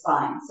with your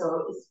spine,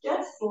 so it's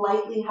just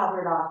slightly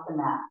hovered off the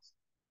mat.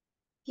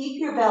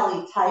 Keep your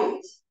belly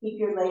tight. Keep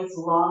your legs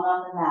long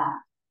on the mat.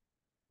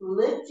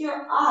 Lift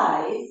your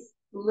eyes.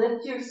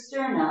 Lift your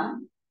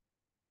sternum.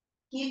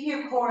 Keep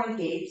your core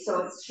engaged,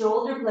 so it's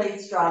shoulder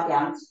blades draw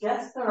down. It's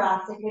just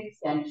thoracic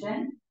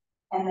extension,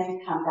 and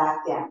then come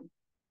back down.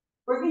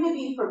 We're going to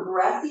be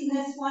progressing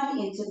this one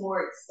into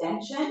more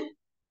extension,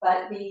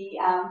 but be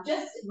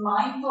just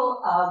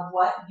mindful of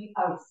what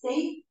are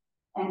safe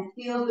and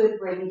feel good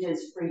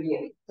ranges for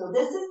you. So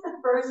this is the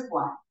first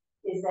one,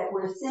 is that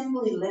we're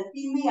simply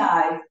lifting the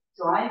eyes,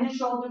 drawing the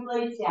shoulder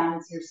blades down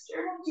as your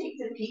sternum takes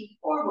a peek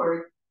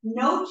forward,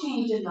 no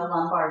change in the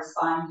lumbar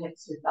spine,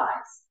 hips, or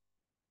thighs.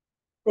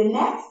 The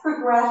next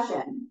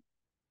progression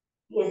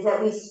is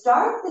that we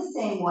start the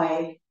same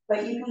way,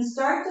 but you can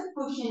start to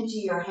push into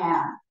your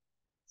hand.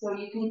 So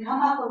you can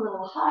come up a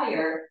little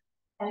higher,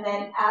 and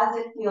then as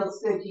it feels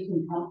good, you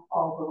can come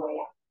all the way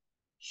up.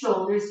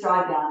 Shoulders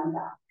draw down and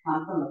back.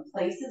 Come from a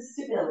place of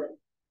stability.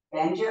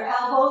 Bend your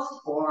elbows,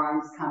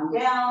 forearms come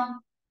down,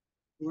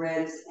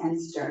 ribs and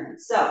sternum.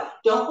 So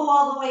don't go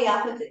all the way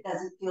up if it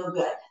doesn't feel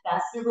good.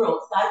 That's the rule.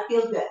 It's got to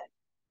feel good.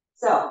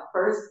 So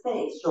first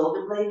phase,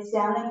 shoulder blades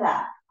down and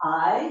back.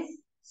 Eyes,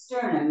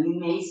 sternum. You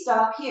may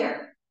stop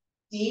here.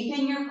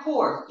 Deepen your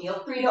core.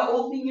 Feel free to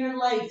open your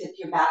legs if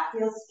your back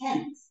feels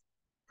tense.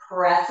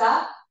 Press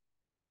up,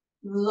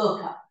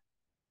 look up.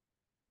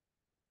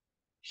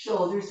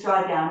 Shoulders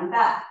draw down and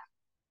back.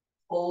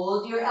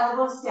 Hold your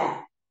elbows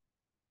down.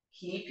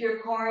 Keep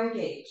your core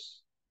engaged.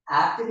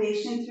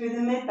 Activation through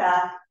the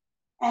mid-back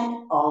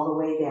and all the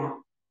way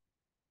down.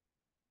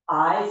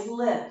 Eyes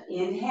lift,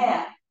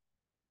 inhale.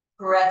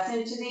 Press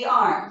into the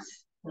arms.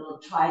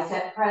 Little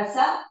tricep press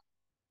up.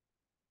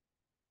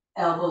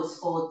 Elbows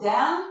fold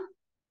down.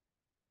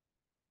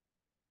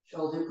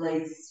 Shoulder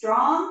blades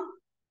strong.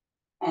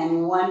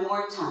 And one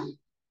more time.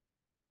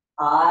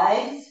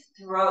 Eyes,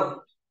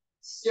 throat,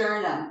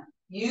 sternum.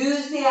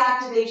 Use the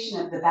activation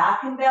of the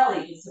back and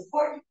belly to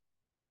support you.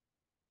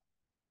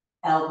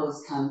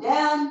 Elbows come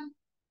down,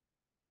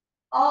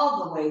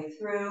 all the way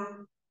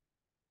through,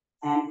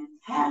 and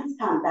hands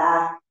come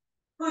back,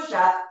 push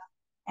up,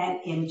 and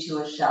into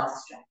a shell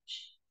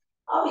stretch.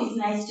 Always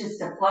nice just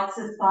to flex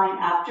the spine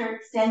after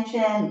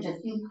extension,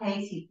 just in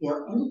case you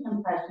feel any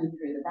compression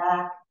through the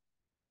back.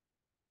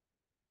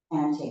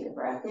 And take a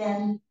breath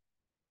in,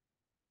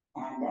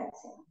 and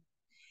exhale.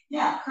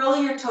 Now, curl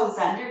your toes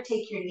under,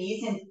 take your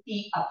knees and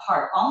feet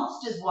apart,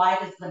 almost as wide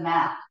as the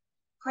mat.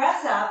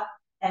 Press up,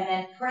 and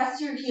then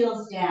press your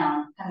heels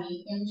down,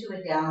 coming into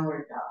a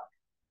downward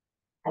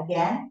dog.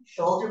 Again,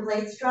 shoulder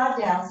blades draw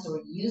down, so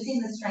we're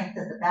using the strength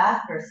of the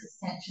back versus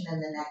tension in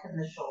the neck and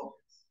the shoulders.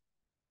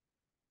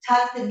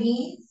 Tuck the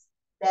knees,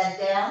 bend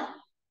down,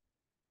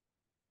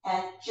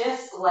 and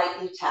just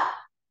lightly tap.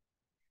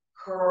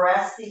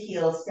 Press the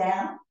heels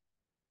down,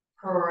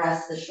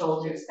 press the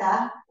shoulders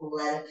back,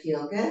 let it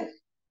feel good.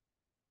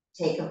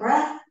 Take a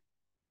breath,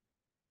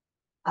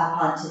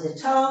 up onto the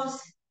toes,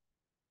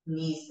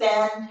 knees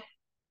bend.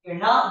 You're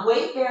not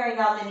weight bearing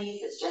on the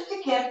knees, it's just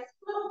a kick,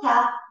 little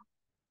tap.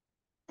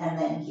 And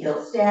then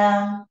heels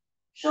down,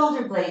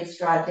 shoulder blades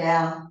draw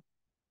down.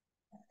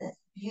 This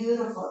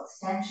beautiful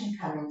extension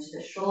come into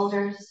the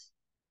shoulders,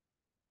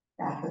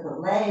 back of the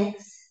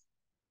legs,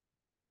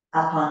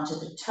 up onto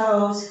the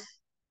toes,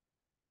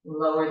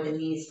 lower the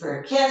knees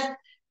for a kick.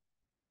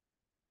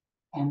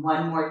 And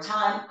one more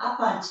time, up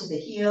onto the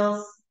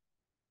heels,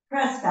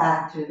 press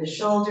back through the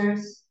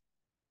shoulders.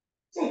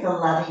 Take a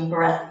loving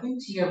breath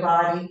into your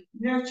body,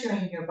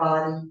 nurturing your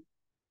body.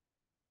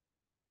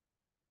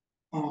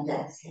 And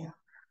exhale.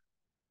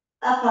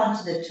 Up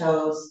onto the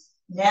toes.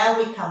 Now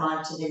we come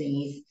onto the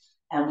knees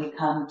and we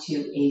come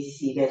to a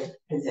seated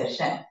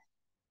position.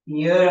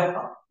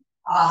 Beautiful.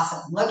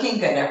 Awesome. Looking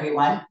good,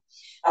 everyone.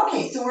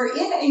 Okay, so we're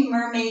in a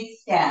mermaid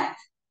stance.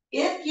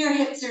 If your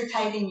hips are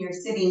tight and you're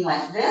sitting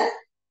like this,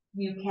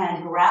 you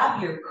can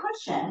grab your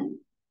cushion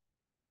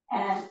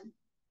and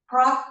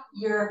prop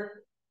your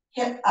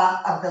hip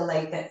up of the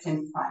leg that's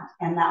in front,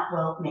 and that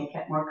will make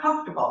it more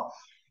comfortable.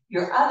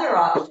 Your other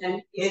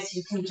option is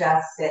you can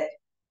just sit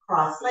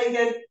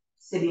cross-legged,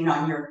 sitting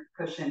on your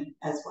cushion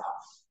as well.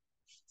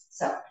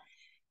 So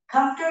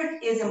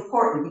comfort is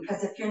important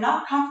because if you're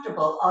not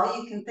comfortable, all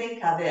you can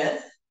think of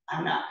is,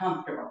 I'm not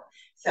comfortable.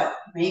 So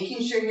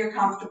making sure you're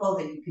comfortable,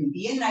 that you can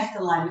be in nice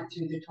alignment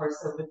through the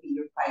torso would be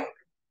your priority.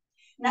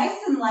 Nice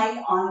and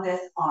light on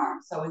this arm.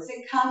 So as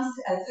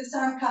this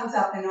arm comes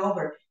up and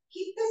over,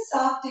 keep this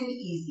soft and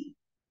easy.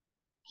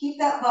 Keep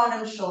that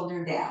bottom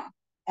shoulder down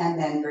and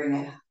then bring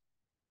it up.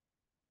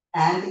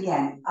 And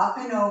again, up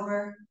and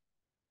over,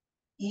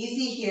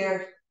 easy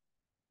here.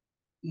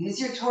 Use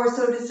your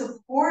torso to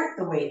support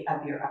the weight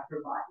of your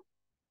upper body.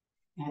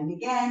 And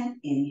again,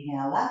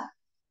 inhale up.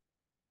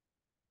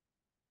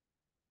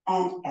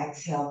 And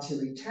exhale to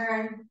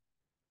return.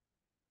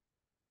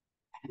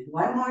 And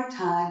one more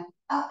time,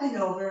 up and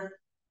over.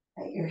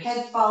 Let your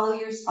head follow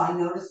your spine.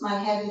 Notice my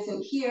head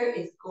isn't here,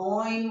 it's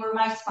going where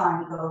my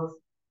spine goes.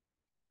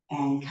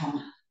 And come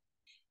up.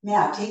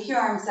 Now take your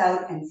arms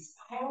out and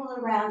spiral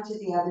around to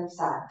the other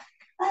side.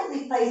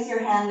 Lightly place your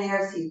hand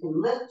there so you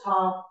can lift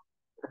tall,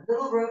 a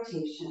little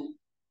rotation.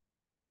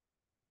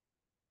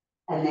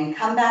 And then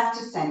come back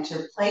to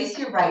center. Place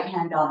your right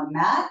hand on the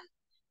mat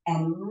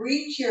and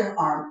reach your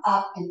arm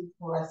up and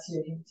press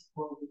your hips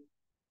forward.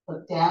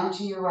 Look down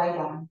to your right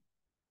arm.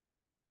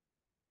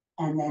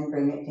 And then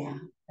bring it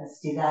down. Let's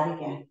do that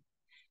again.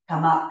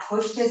 Come up,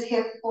 push this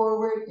hip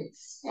forward,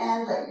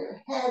 extend, let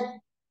your head,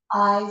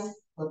 eyes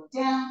look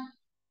down,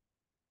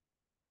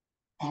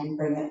 and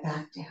bring it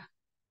back down.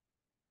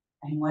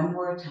 And one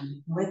more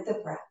time with the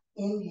breath.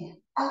 Inhale,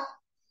 up,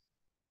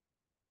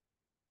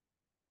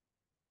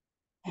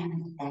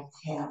 and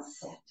exhale,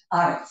 sit. All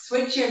right,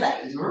 switch your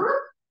legs,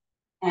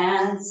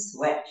 and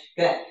switch.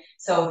 Good.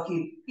 So if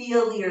you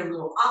feel you're a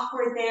little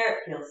awkward there, it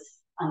feels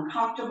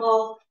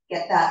uncomfortable,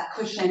 get that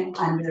cushion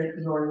under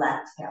your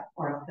left hip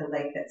or the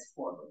leg that's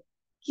forward.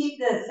 Keep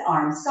this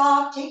arm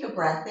soft, take a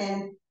breath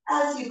in.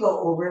 As you go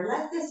over,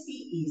 let this be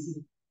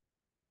easy.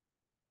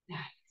 Nice.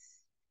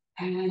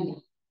 And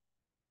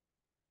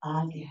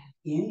again,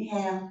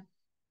 inhale.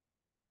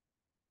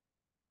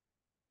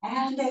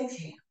 And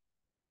exhale.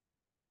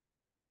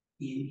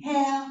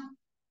 Inhale.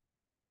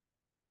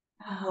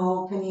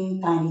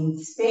 Opening, finding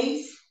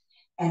space.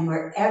 And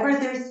wherever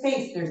there's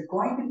space, there's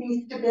going to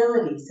be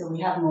stability. So we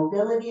have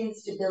mobility and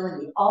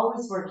stability,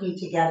 always working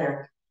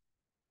together.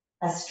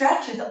 A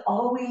stretch is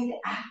always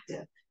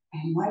active.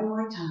 And one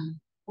more time,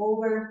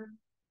 over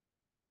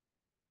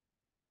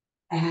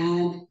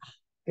and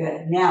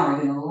good. Now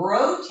we're going to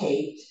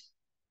rotate,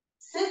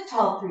 sit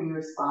tall through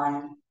your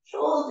spine,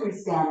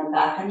 shoulders down and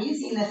back. I'm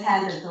using this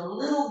hand as a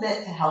little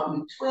bit to help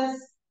me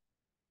twist.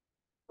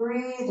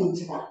 Breathe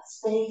into that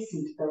space,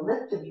 into the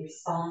lift of your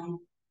spine,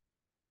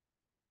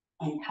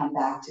 and come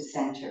back to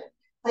center.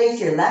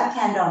 Place your left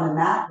hand on the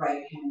mat,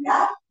 right hand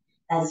up.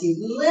 As you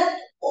lift,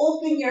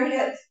 open your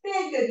hips,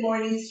 big good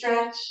morning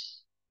stretch,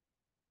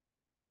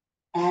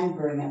 and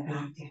bring it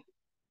back down.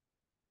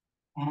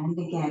 And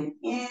again,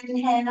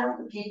 inhale.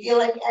 If you feel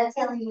like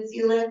exhaling as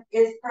you lift,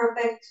 is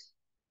perfect.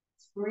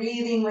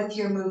 Breathing with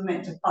your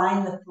movement to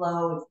find the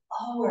flow is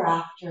all we're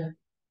after.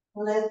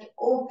 Lift,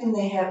 open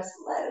the hips,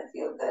 let it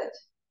feel good.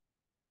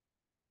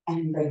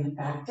 And bring it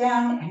back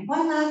down. And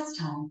one last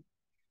time.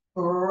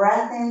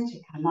 Breath in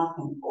to come up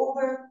and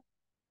over.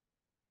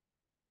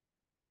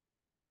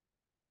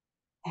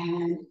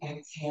 And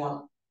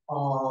exhale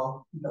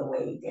all the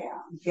way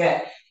down.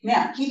 Good.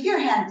 Now, keep your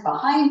hands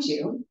behind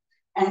you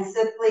and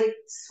simply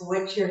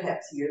switch your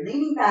hips. You're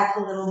leaning back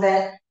a little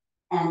bit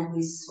and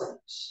we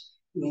switch.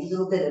 You get a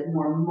little bit of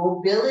more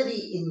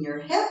mobility in your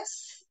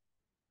hips.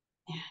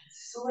 And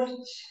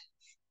switch.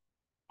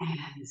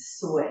 And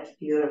switch.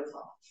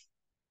 Beautiful.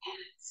 And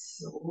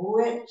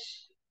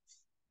switch.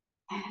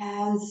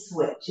 And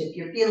switch. If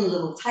you're feeling a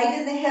little tight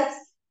in the hips,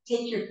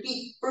 take your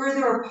feet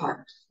further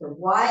apart. The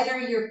wider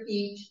your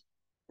feet,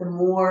 the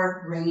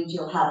more range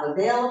you'll have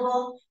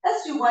available.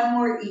 Let's do one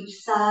more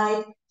each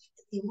side.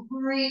 You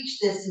reach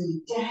this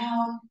knee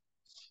down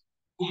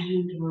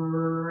and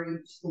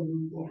reach the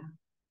knee down.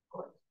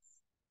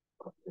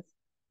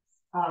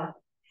 All right.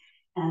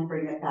 And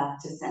bring it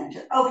back to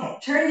center. Okay,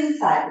 turning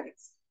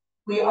sideways.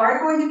 We are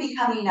going to be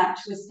coming up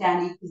to a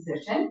standing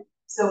position.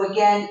 So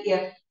again,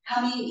 if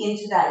coming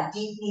into that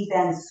deep knee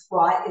bend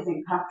squat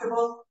isn't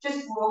comfortable,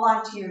 just roll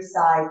onto your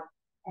side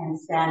and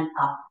stand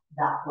up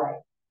that way.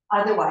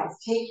 Otherwise,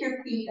 take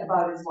your feet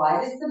about as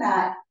wide as the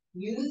mat,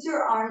 use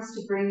your arms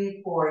to bring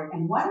you forward,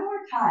 and one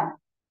more time,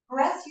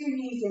 press your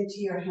knees into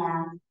your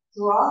hands,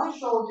 draw the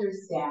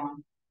shoulders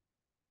down,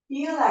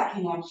 feel that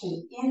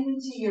connection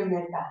into your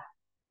mid-back.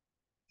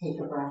 Take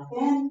a breath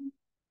in,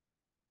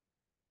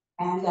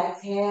 and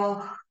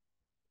exhale,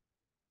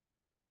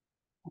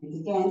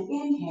 and again,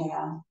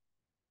 inhale,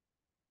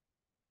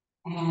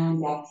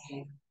 and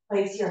exhale.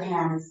 Place your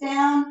hands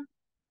down,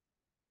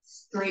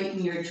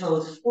 straighten your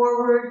toes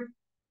forward,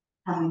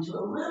 coming to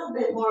a little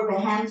bit more of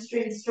a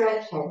hamstring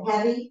stretch, head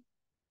heavy.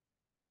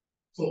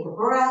 Take a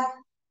breath,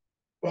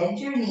 bend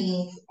your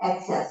knees,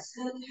 exhale,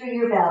 scoot through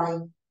your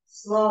belly,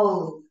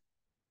 slowly,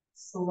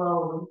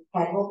 slowly.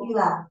 Head will be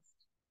left,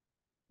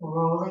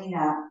 rolling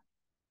up,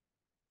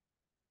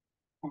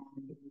 and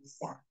release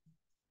down.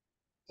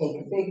 Take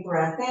a big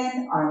breath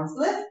in, arms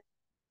lift.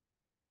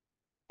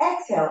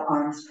 Exhale,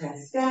 arms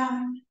press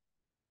down.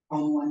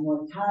 And one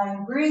more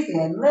time, breathe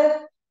in,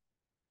 lift.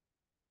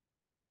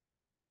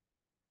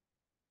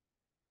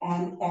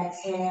 And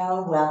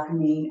exhale,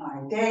 welcoming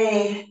our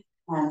day.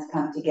 Hands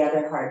come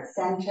together, heart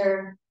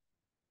center.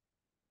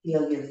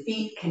 Feel your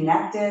feet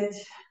connected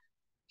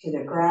to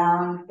the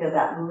ground. Feel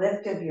that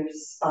lift of your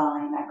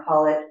spine. I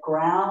call it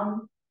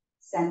ground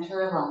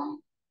center line.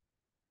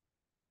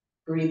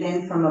 Breathe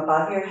in from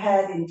above your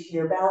head into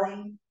your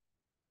belly.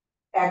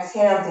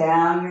 Exhale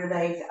down your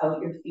legs,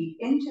 out your feet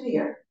into the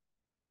earth.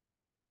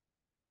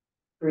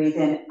 Breathe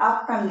in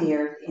up from the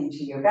earth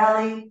into your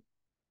belly.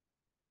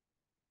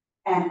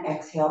 And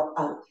exhale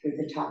out through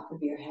the top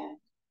of your head.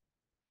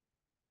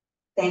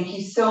 Thank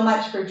you so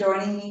much for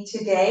joining me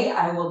today.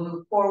 I will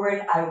move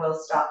forward. I will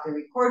stop the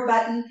record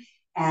button.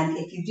 And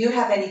if you do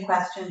have any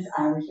questions,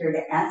 I'm here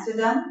to answer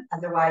them.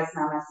 Otherwise,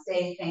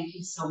 namaste. Thank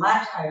you so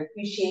much. I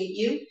appreciate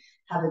you.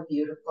 Have a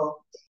beautiful day.